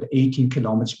point at 18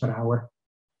 kilometers per hour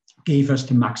gave us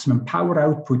the maximum power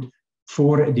output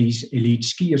for these elite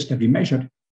skiers that we measured.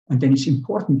 And then it's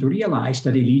important to realize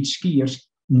that elite skiers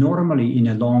normally in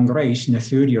a long race, in a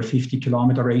 30 or 50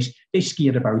 kilometer race, they ski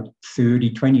at about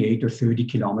 28 or 30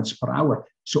 kilometers per hour.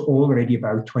 So already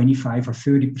about 25 or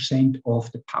 30%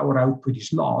 of the power output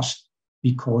is lost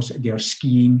because they are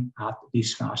skiing at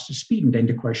this faster speed. And then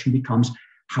the question becomes,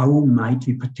 how might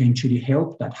we potentially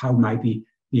help that? How might we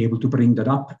be able to bring that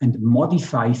up and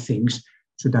modify things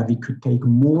so that we could take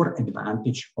more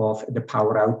advantage of the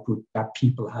power output that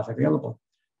people have available?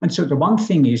 And so the one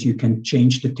thing is you can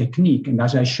change the technique. And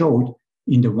as I showed,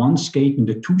 in the one skate and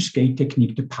the two skate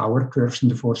technique, the power curves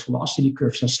and the force velocity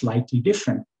curves are slightly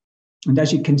different. And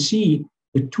as you can see,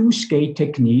 the two skate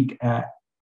technique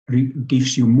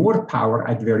gives you more power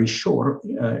at very short,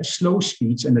 slow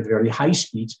speeds and at very high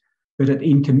speeds. But at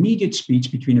intermediate speeds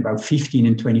between about 15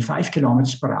 and 25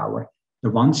 kilometers per hour,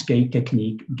 the one skate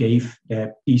technique gave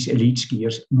these elite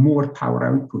skiers more power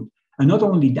output. And not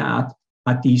only that,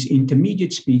 at these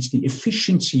intermediate speeds, the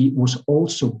efficiency was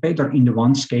also better in the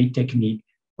one skate technique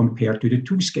compared to the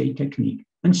two skate technique.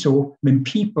 And so when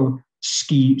people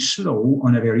ski slow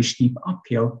on a very steep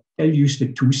uphill, they'll use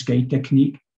the two skate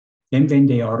technique. Then when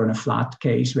they are on a flat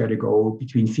case where they go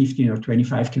between 15 or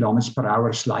 25 kilometers per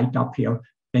hour, slight uphill,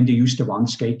 then they use the one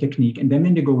skate technique. And then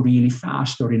when they go really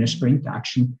fast or in a sprint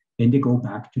action, then they go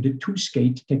back to the two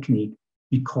skate technique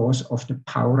because of the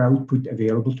power output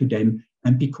available to them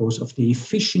and because of the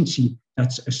efficiency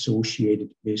that's associated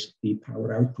with the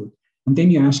power output. And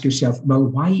then you ask yourself, well,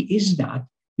 why is that?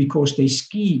 Because they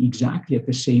ski exactly at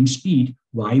the same speed.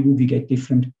 Why would we get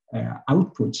different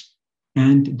outputs?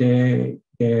 And the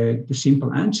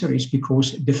simple answer is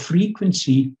because the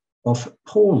frequency of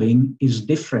poling is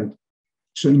different.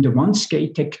 So in the one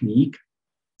skate technique,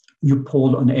 you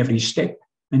pole on every step.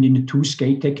 And in the two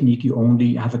skate technique, you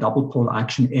only have a double pole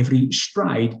action every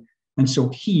stride. And so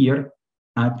here,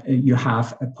 you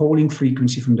have a poling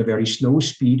frequency from the very slow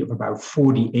speed of about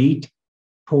 48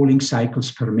 poling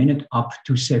cycles per minute up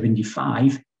to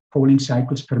 75 poling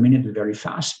cycles per minute at very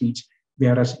fast speeds.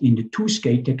 Whereas in the two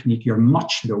skate technique, you're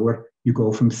much lower. You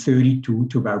go from 32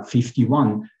 to about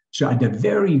 51. So at a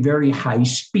very, very high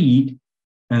speed,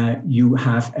 you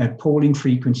have a poling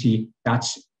frequency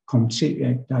that's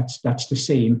the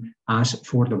same as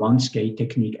for the one skate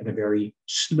technique at a very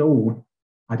slow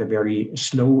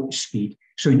speed.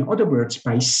 So in other words,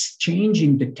 by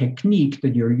changing the technique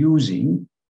that you're using,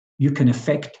 you can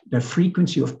affect the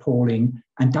frequency of poling,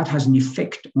 and that has an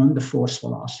effect on the force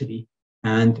velocity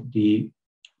and the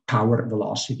power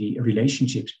velocity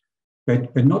relationships.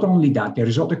 But not only that, there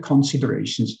is other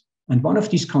considerations. And one of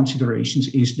these considerations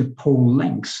is the pole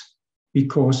length,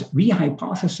 because we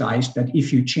hypothesized that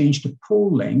if you change the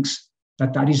pole length,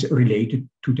 that is related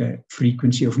to the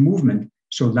frequency of movement.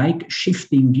 So like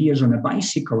shifting gears on a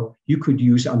bicycle, you could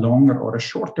use a longer or a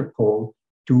shorter pole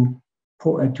to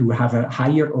have a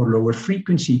higher or lower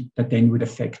frequency that then would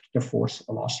affect the force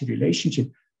velocity relationship.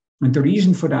 And the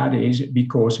reason for that is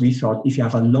because we thought if you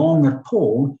have a longer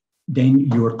pole, then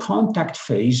your contact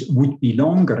phase would be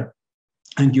longer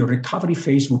and your recovery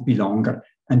phase would be longer.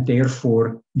 And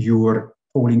therefore your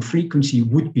poling frequency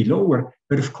would be lower.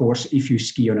 But of course, if you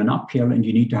ski on an uphill and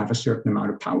you need to have a certain amount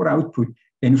of power output,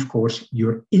 then of course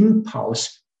your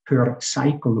impulse per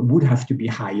cycle would have to be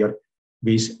higher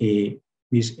with a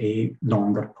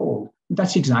longer pole.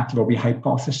 That's exactly what we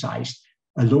hypothesized.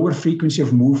 A lower frequency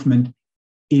of movement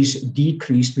is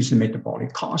decreased with the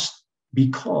metabolic cost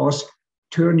because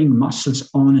turning muscles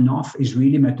on and off is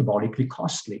really metabolically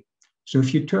costly. So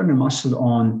if you turn a muscle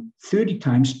on 30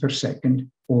 times per second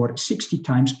or 60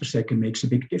 times per second makes a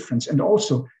big difference. And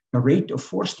also the rate of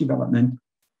force development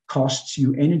costs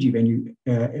you energy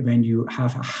when you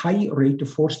have a high rate of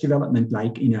force development,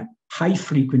 like in a high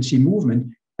frequency movement,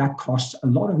 that costs a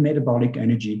lot of metabolic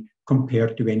energy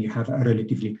compared to when you have a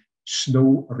relatively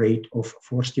slow rate of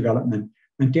force development.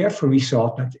 And therefore we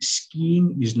thought that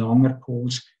skiing with longer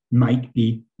poles might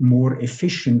be more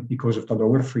efficient because of the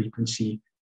lower frequency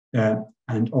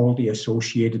and all the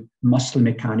associated muscle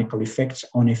mechanical effects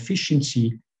on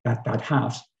efficiency that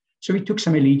has. So we took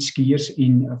some elite skiers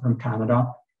from Canada,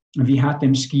 and we had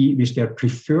them ski with their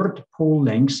preferred pole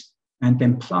lengths and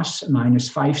then plus minus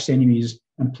 5 centimeters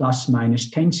and plus minus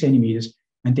 10 centimeters.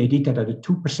 And they did that at a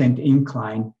 2%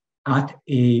 incline at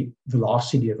a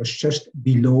velocity that was just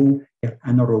below their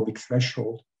anaerobic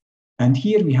threshold. And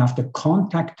here we have the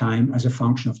contact time as a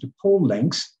function of the pole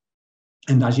lengths.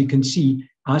 And as you can see,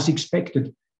 as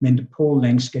expected, when the pole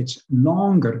length gets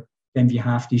longer, then we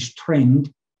have this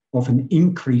trend of an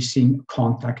increasing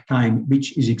contact time,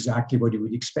 which is exactly what you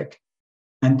would expect.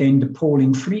 And then the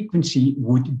poling frequency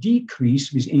would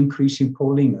decrease with increasing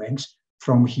poling lengths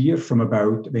from here, from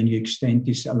about, when you extend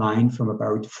this line from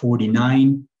about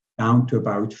 49 down to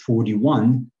about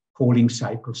 41 poling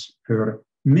cycles per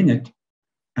minute.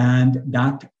 And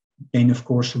that then, of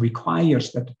course,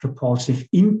 requires that the propulsive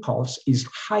impulse is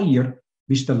higher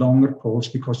with the longer poles,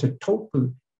 because the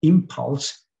total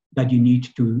impulse that you need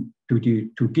to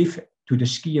give to the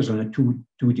skiers on a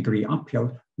two degree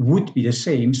uphill would be the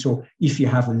same. So if you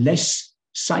have less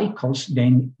cycles,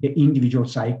 then the individual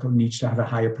cycle needs to have a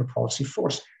higher propulsive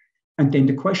force. And then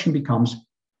the question becomes,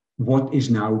 what is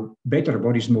now better?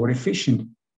 What is more efficient?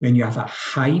 When you have a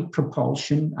high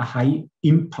propulsion, a high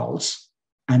impulse,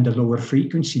 and a lower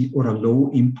frequency, or a low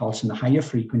impulse and a higher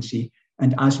frequency.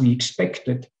 And as we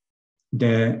expected,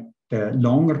 the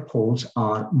longer poles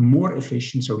are more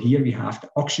efficient. So here we have the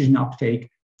oxygen uptake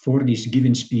for this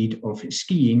given speed of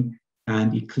skiing,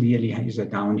 and it clearly has a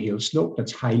downhill slope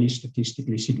that's highly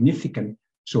statistically significant.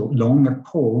 So longer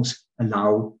poles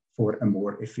allow for a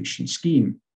more efficient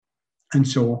skiing. And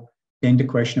so then the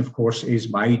question, of course, is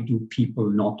why do people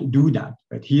not do that?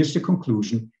 But here's the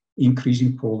conclusion.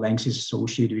 Increasing pole length is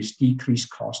associated with decreased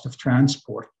cost of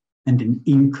transport and an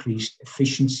increased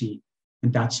efficiency.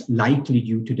 And that's likely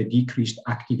due to the decreased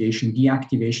activation,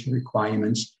 deactivation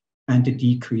requirements, and the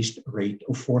decreased rate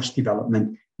of force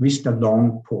development with the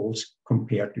long poles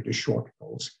compared to the short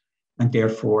poles. And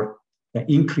therefore, the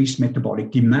increased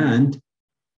metabolic demand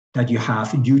that you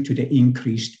have due to the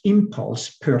increased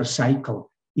impulse per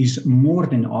cycle is more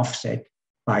than offset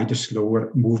by the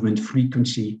slower movement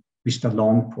frequency with the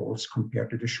long poles compared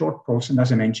to the short poles. And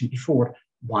as I mentioned before,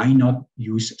 why not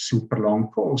use super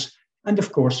long poles? And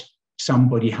of course,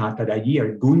 somebody had that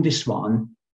idea. Gunde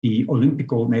Svan, the Olympic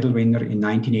gold medal winner in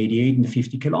 1988 in the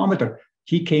 50 kilometer,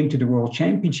 he came to the World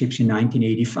Championships in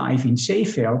 1985 in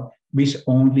Seefeld with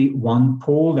only one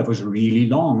pole that was really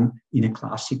long in a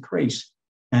classic race.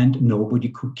 And nobody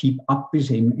could keep up with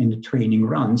him in the training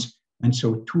runs. And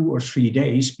so 2 or 3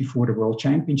 days before the World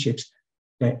Championships,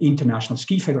 the International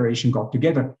Ski Federation got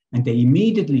together and they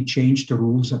immediately changed the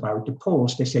rules about the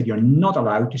poles. They said, you're not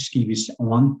allowed to ski with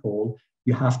one pole.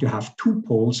 You have to have 2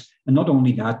 poles. And not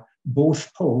only that,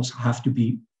 both poles have to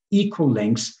be equal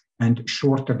lengths and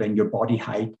shorter than your body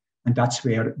height. And that's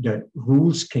where the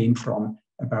rules came from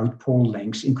about pole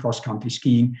lengths in cross-country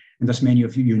skiing. And as many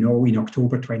of you know, in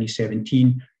October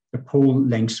 2017, the pole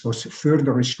length was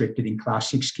further restricted in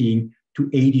classic skiing to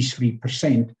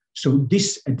 83%. So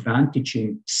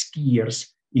disadvantaging skiers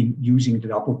in using the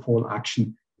double pole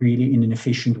action really in an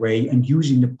efficient way and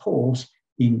using the poles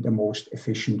in the most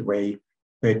efficient way.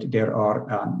 But there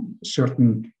are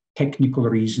certain technical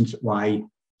reasons why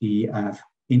the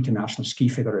International Ski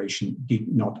Federation did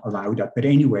not allow that. But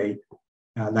anyway,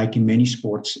 like in many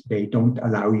sports, they don't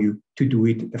allow you to do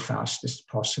it the fastest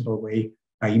possible way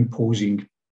by imposing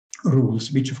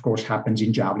rules, which of course happens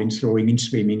in javelin throwing, in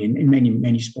swimming, in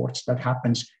many sports. That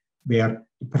happens where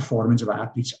the performance of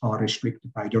athletes are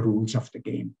restricted by the rules of the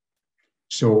game.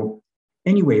 So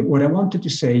anyway, what I wanted to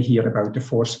say here about the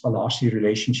force-velocity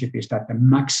relationship is that the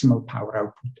maximal power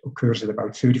output occurs at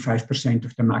about 35%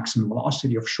 of the maximum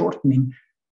velocity of shortening,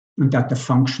 and that the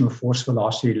functional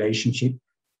force-velocity relationship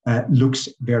looks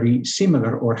very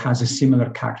similar or has a similar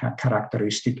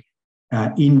characteristic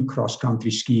in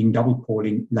cross-country skiing, double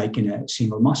poling, like in a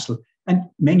single muscle. And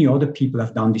many other people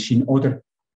have done this in other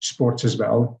sports as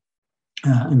well.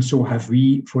 And so have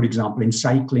we, for example, in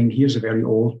cycling. Here's a very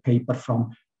old paper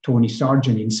from Tony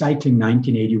Sargent in Cycling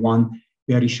 1981,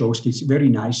 where he shows this very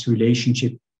nice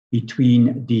relationship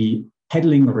between the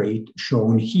pedaling rate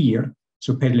shown here.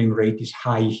 So pedaling rate is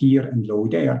high here and low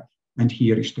there. And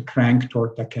here is the crank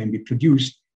torque that can be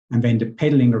produced. And when the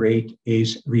pedaling rate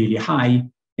is really high,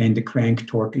 then the crank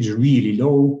torque is really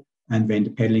low. And when the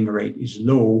pedaling rate is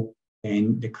low,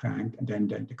 then the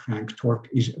crank torque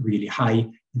is really high.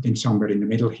 And then somewhere in the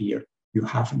middle here, you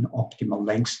have an optimal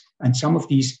length. And some of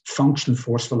these functional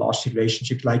force velocity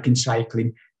relationships, like in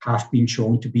cycling, have been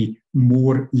shown to be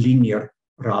more linear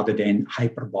rather than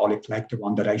hyperbolic, like the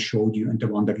one that I showed you and the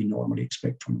one that we normally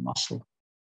expect from a muscle.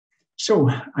 So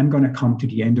I'm going to come to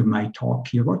the end of my talk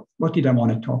here. What did I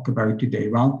want to talk about today?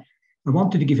 Well, I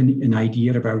wanted to give an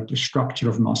idea about the structure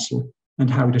of muscle and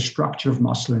how the structure of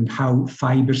muscle and how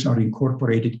fibers are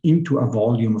incorporated into a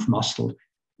volume of muscle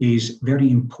is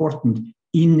very important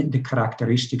in the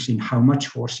characteristics, in how much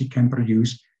force it can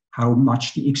produce, how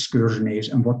much the excursion is,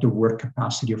 and what the work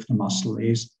capacity of the muscle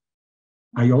is.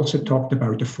 I also talked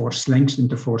about the force length and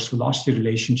the force velocity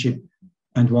relationship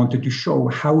and wanted to show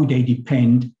how they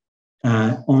depend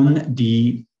on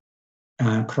the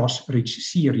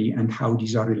cross-bridge theory and how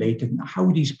these are related and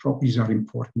how these properties are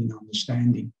important in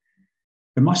understanding.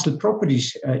 The muscle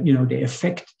properties, they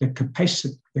affect the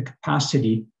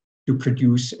capacity to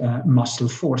produce muscle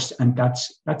force. And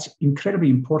that's incredibly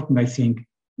important, I think,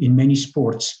 in many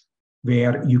sports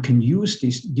where you can use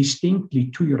this distinctly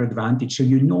to your advantage. So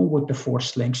you know what the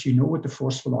force lengths, you know what the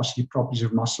force velocity properties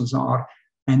of muscles are,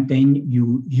 and then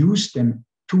you use them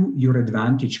to your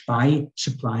advantage by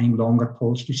supplying longer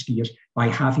poles to skiers, by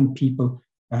having people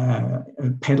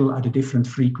pedal at a different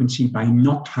frequency, by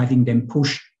not having them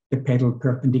push the pedal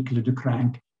perpendicular to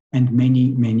crank, and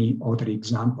many, many other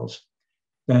examples.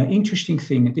 The interesting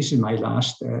thing, and this is my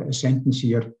last sentence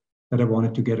here that I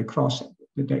wanted to get across,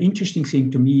 the interesting thing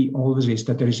to me always is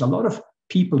that there is a lot of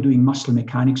people doing muscle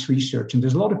mechanics research, and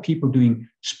there's a lot of people doing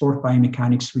sport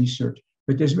biomechanics research,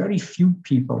 but there's very few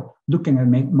people looking at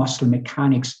muscle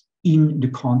mechanics in the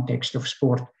context of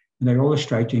sport. And I always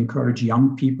try to encourage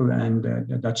young people and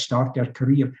that start their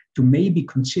career to maybe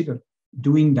consider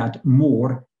doing that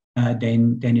more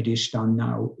than it is done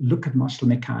now. Look at muscle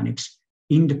mechanics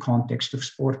in the context of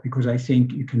sport, because I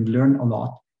think you can learn a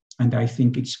lot, and I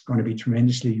think it's going to be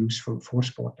tremendously useful for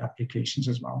sport applications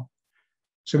as well.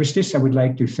 So with this, I would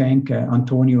like to thank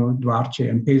Antonio, Duarte,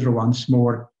 and Pedro once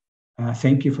more.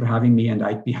 Thank you for having me, and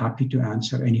I'd be happy to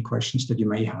answer any questions that you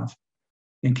may have.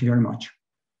 Thank you very much.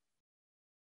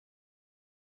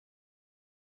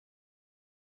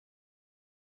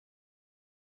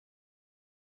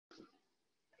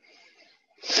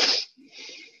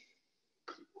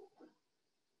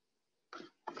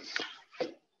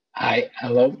 Hi,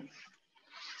 hello.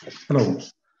 Hello.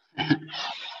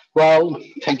 Well,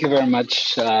 thank you very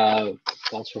much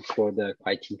also for the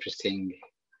quite interesting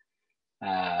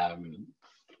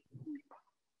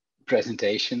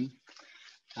presentation.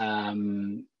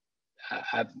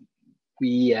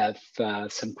 We have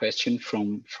some questions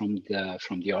from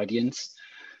the audience.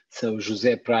 So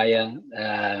Jose Praia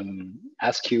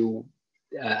asked you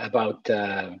about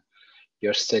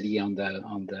your study on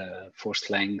the force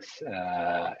length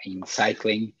in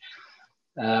cycling.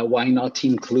 Why not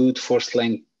include force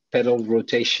length pedal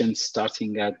rotation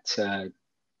starting at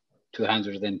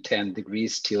 210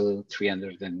 degrees till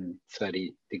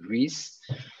 330 degrees?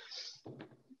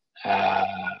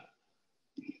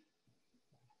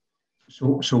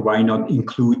 So why not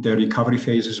include the recovery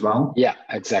phase as well? Yeah,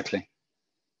 exactly.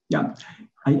 Yeah,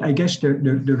 I guess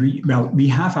we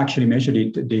have actually measured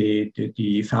it,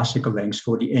 the fascicle length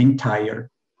for the entire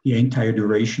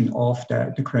duration of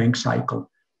the crank cycle.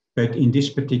 But in this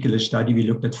particular study, we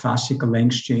looked at fascicle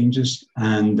length changes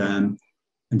and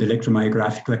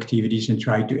electromyographical activities and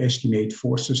tried to estimate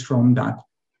forces from that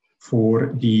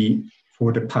for the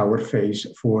power phase,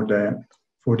 for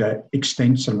the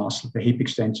extensor muscle, the hip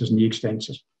extensors, knee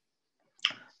extensors,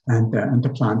 and the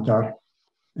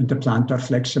plantar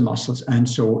flexor muscles. And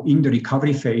so in the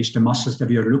recovery phase, the muscles that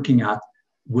we are looking at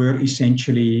were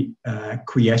essentially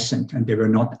quiescent, and they were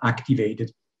not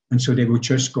activated. And so they would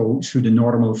just go through the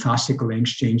normal fascicle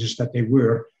length changes that they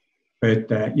were. But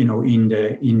in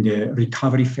the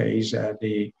recovery phase,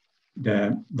 the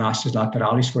vastus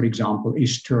lateralis, for example,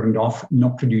 is turned off,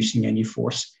 not producing any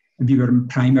force. And we were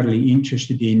primarily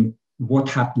interested in what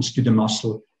happens to the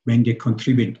muscle when they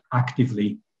contribute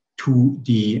actively to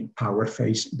the power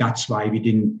phase. That's why we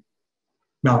didn't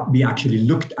well, we actually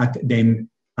looked at them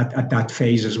at that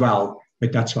phase as well,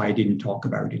 but that's why I didn't talk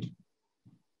about it.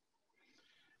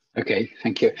 Okay,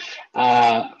 thank you.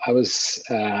 I was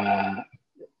to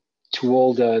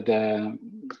all the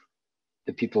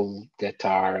people that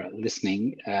are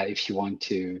listening, if you want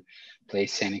to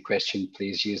place any question,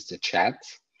 please use the chat,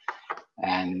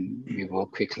 and we will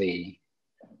quickly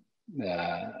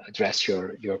address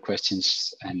your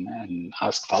questions and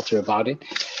ask Walter about it.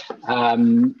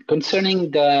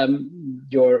 Concerning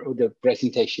the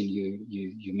presentation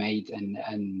you made,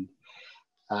 and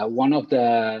one of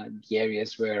the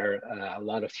areas where a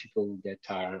lot of people that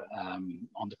are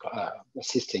on the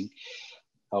assisting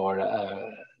or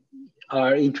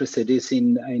are interested is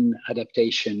in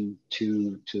adaptation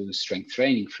to strength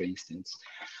training, for instance.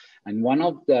 And one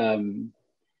of the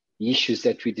issues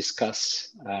that we discuss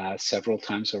several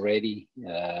times already,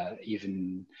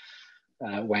 even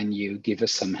when you give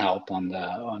us some help on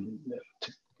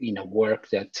work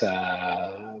that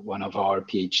one of our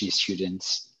PhD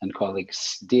students and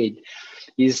colleagues did,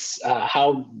 is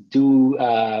how do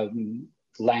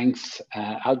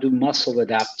muscle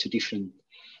adapt to different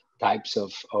types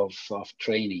of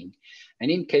training.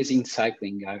 And in case in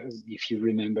cycling, if you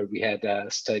remember, we had a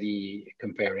study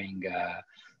comparing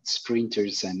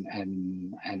sprinters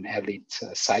and elite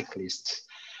cyclists,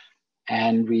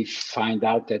 and we find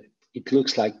out that it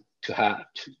looks like that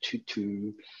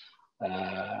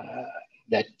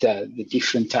the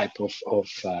different type of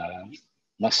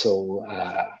muscle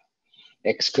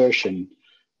excursion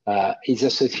is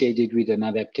associated with an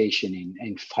adaptation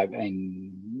in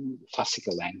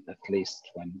fascicle length, at least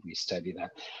when we study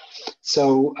that.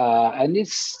 So, and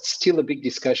it's still a big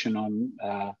discussion on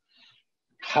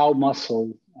how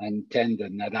muscle and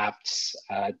tendon adapts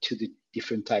to the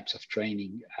different types of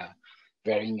training,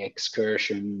 varying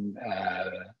excursion,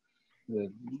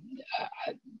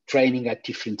 training at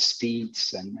different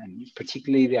speeds, and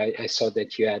particularly I saw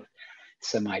that you had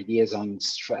some ideas on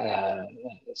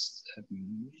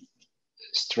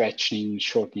stretching,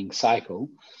 shortening cycle.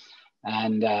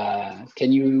 And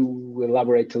can you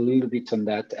elaborate a little bit on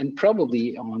that, and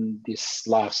probably on this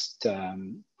last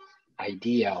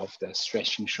idea of the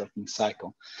stretching, shortening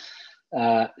cycle?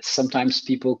 Sometimes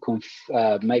people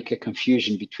make a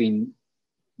confusion between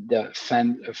the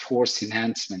force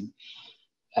enhancement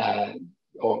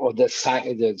or the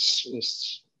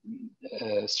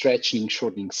stretching,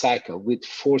 shortening cycle with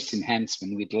force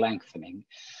enhancement, with lengthening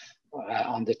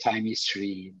on the time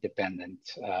history dependent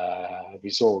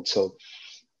result. So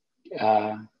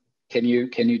can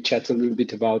you chat a little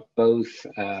bit about both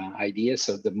ideas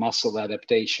of the muscle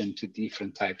adaptation to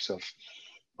different types of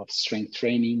strength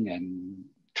training and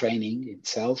training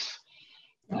itself,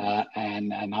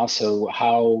 and also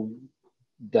how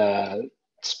the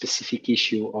specific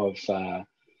issue of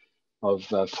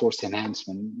force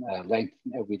enhancement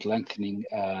with lengthening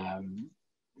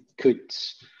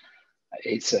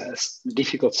it's a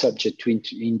difficult subject to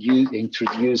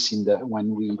introduce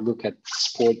when we look at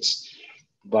sports,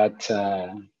 but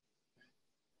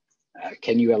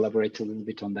can you elaborate a little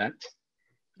bit on that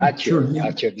at your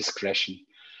discretion?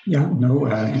 Yeah, no,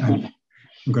 I'm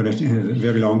going to a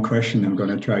very long question. I'm going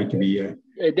to try to be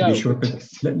short, but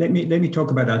let me talk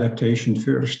about adaptation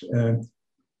first.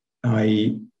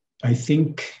 I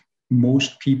think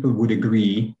most people would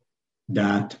agree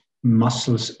that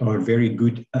muscles are very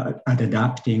good at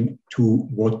adapting to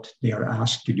what they are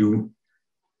asked to do.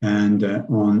 And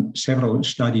on several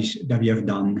studies that we have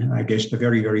done, I guess the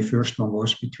very, very first one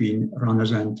was between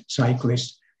runners and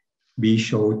cyclists. We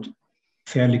showed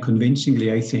fairly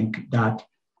convincingly, I think, that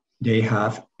they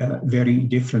have very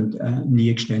different knee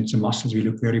extensor muscles. We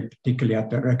look very particularly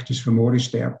at the rectus femoris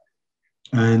there.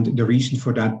 And the reason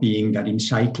for that being that in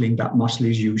cycling, that muscle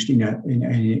is used in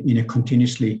a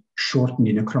continuously shortened,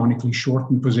 in a chronically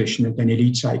shortened position. And then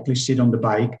elite cyclists sit on the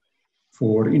bike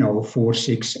for 4,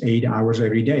 6, 8 hours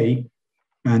every day,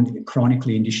 and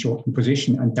chronically in this shortened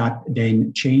position. And that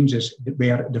then changes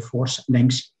where the force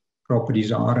length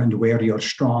properties are and where you're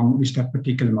strong with that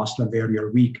particular muscle and where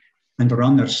you're weak. And the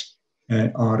runners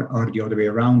are the other way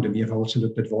around. And we have also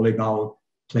looked at volleyball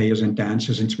players and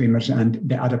dancers and swimmers and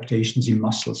the adaptations in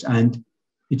muscles. And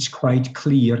it's quite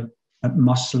clear that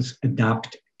muscles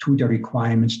adapt to the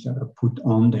requirements that are put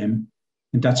on them.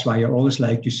 And that's why I always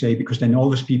like to say, because then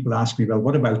always people ask me, well,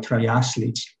 what about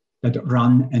triathletes that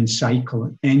run and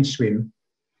cycle and swim?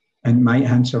 And my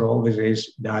answer always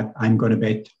is that I'm going to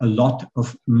bet a lot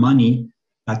of money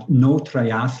that no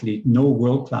triathlete, no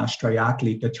world-class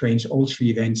triathlete that trains all 3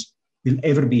 events will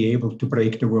ever be able to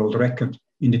break the world record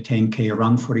in the 10K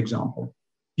run, for example,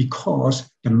 because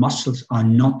the muscles are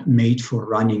not made for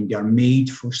running. They are made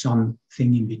for something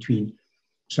in between.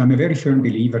 So I'm a very firm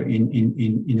believer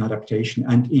in adaptation.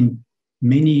 And in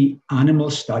many animal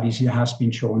studies, it has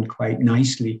been shown quite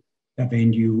nicely that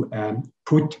when you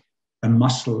put a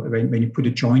muscle, when you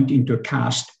put a joint into a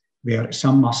cast where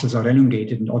some muscles are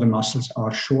elongated and other muscles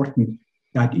are shortened,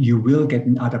 that you will get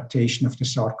an adaptation of the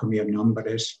sarcomere number.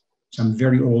 There's some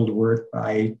very old work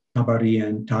by Tabary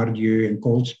and Tardieu and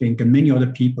Goldspink and many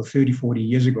other people 30, 40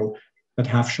 years ago that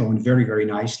have shown very, very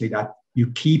nicely that you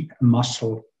keep a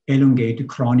muscle elongated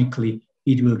chronically,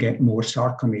 it will get more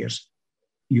sarcomeres.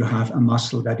 You have a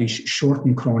muscle that is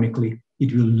shortened chronically,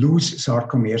 it will lose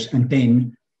sarcomeres, and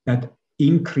then that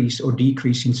increase or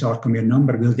decrease in sarcomere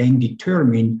number will then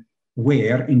determine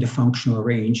where in the functional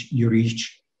range you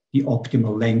reach the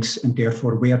optimal lengths, and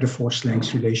therefore where the force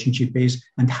length relationship is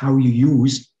and how you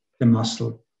use the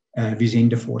muscle within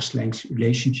the force length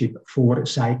relationship for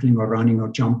cycling or running or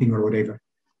jumping or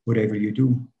whatever you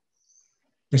do.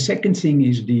 The second thing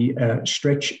is the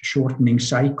stretch shortening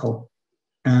cycle.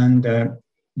 And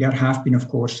there have been, of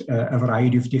course, a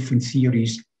variety of different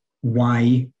theories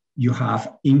why you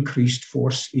have increased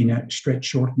force in a stretch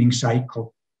shortening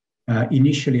cycle.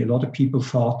 Initially, a lot of people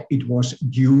thought it was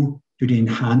due to the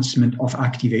enhancement of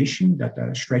activation, that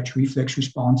the stretch reflex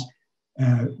response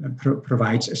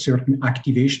provides a certain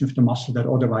activation of the muscle that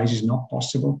otherwise is not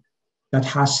possible. That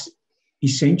has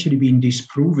essentially been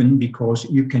disproven because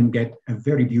you can get a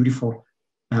very beautiful,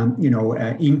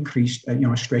 increased,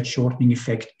 stretch shortening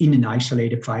effect in an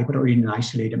isolated fiber or in an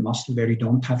isolated muscle where you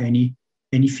don't have any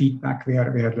feedback, where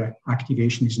the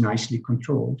activation is nicely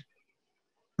controlled.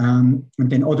 And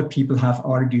then other people have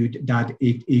argued that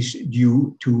it is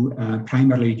due to,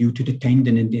 primarily due to the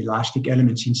tendon and the elastic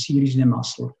elements in series in the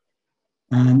muscle.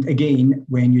 And again,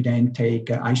 when you then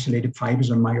take isolated fibers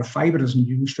or myofibers and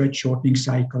you do stretch shortening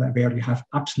cycle where you have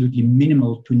absolutely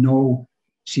minimal to no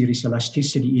series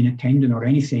elasticity in a tendon or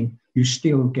anything, you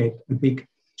still get a big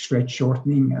stretch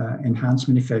shortening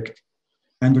enhancement effect.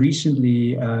 And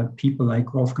recently, people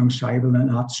like Wolfgang Seibel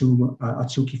and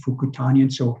Atsuki Fukutani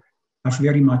and so have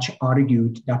very much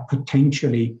argued that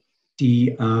potentially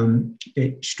the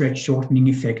stretch shortening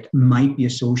effect might be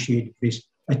associated with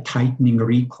a tightening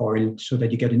recoil so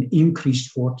that you get an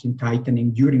increased force in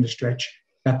tightening during the stretch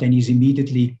that then is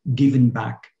immediately given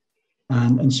back.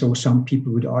 And so some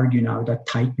people would argue now that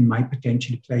tightening might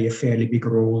potentially play a fairly big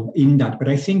role in that. But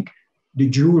I think the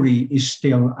jury is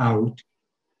still out.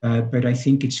 But I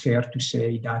think it's fair to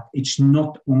say that it's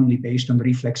not only based on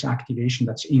reflex activation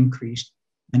that's increased,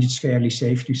 and it's fairly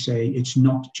safe to say it's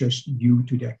not just due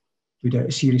to the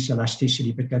series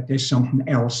elasticity, but that there's something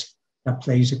else that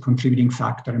plays a contributing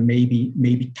factor, and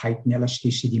maybe tighten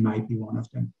elasticity might be one of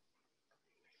them.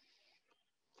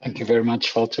 Thank you very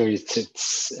much, Walter.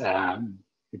 It's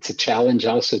a challenge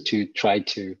also to try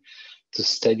to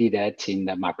study that in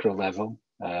the macro level.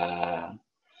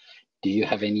 Do you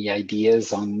have any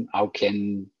ideas on how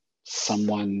can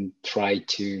someone try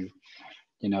to,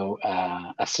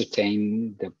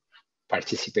 ascertain the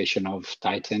participation of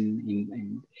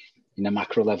Titan in a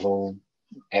macro level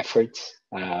effort?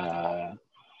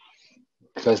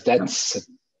 Because that's a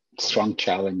strong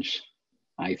challenge,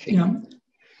 I think. Yeah,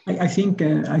 I think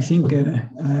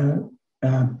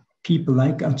people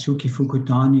like Atsuki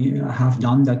Fukutani have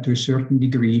done that to a certain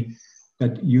degree.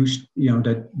 That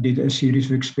did a series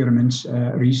of experiments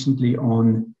recently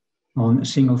on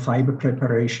single fiber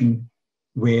preparation,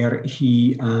 where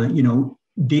he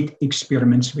did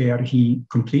experiments where he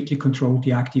completely controlled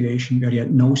the activation, where he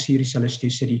had no series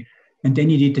elasticity, and then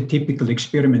he did the typical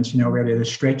experiments, where he had a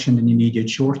stretch and an immediate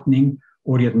shortening,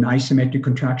 or he had an isometric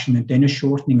contraction and then a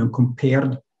shortening, and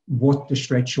compared what the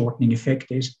stretch shortening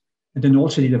effect is, and then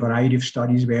also did a variety of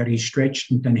studies where he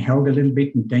stretched and then held a little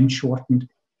bit and then shortened,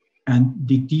 and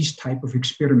did these type of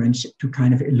experiments to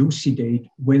kind of elucidate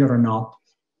whether or not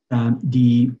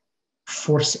the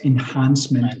force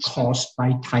enhancement caused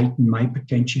by Titan might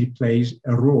potentially play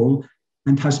a role,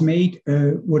 and has made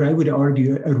what I would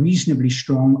argue a reasonably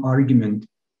strong argument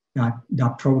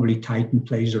that probably Titan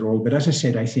plays a role. But as I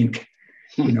said, I think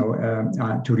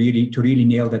to really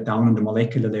nail that down on the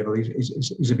molecular level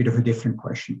is a bit of a different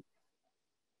question.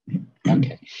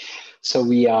 Okay, so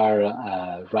we are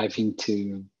arriving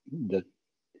to the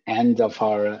end of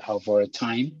our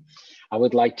time. I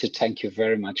would like to thank you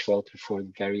very much, Walter, for a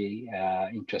very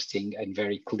interesting and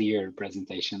very clear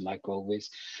presentation, like always.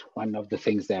 One of the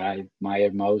things that I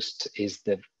admire most is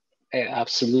the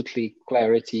absolutely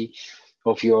clarity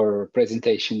of your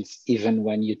presentations, even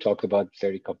when you talk about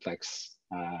very complex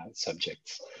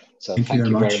subjects. So thank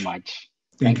you very much.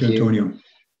 Thank you, Antonio. It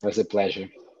was a pleasure.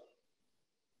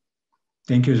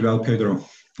 Thank you as well, Pedro.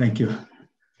 Thank you.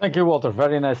 Thank you, Walter.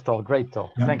 Very nice talk. Great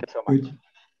talk. Yeah, thank you so much. good.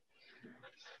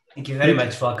 Thank you very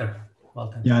much,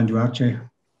 Walter. Yeah, and Duarte,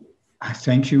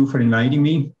 thank you for inviting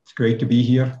me. It's great to be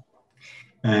here.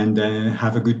 And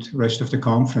have a good rest of the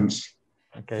conference.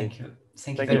 Okay. Thank you.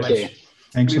 Thank you very much.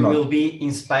 Thanks a lot. We will be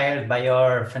inspired by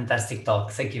your fantastic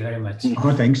talk. Thank you very much.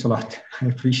 Oh, thanks a lot. I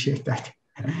appreciate that.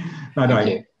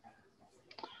 Bye-bye.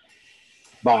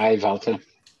 Bye, Walter.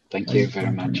 Thank you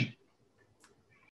very much.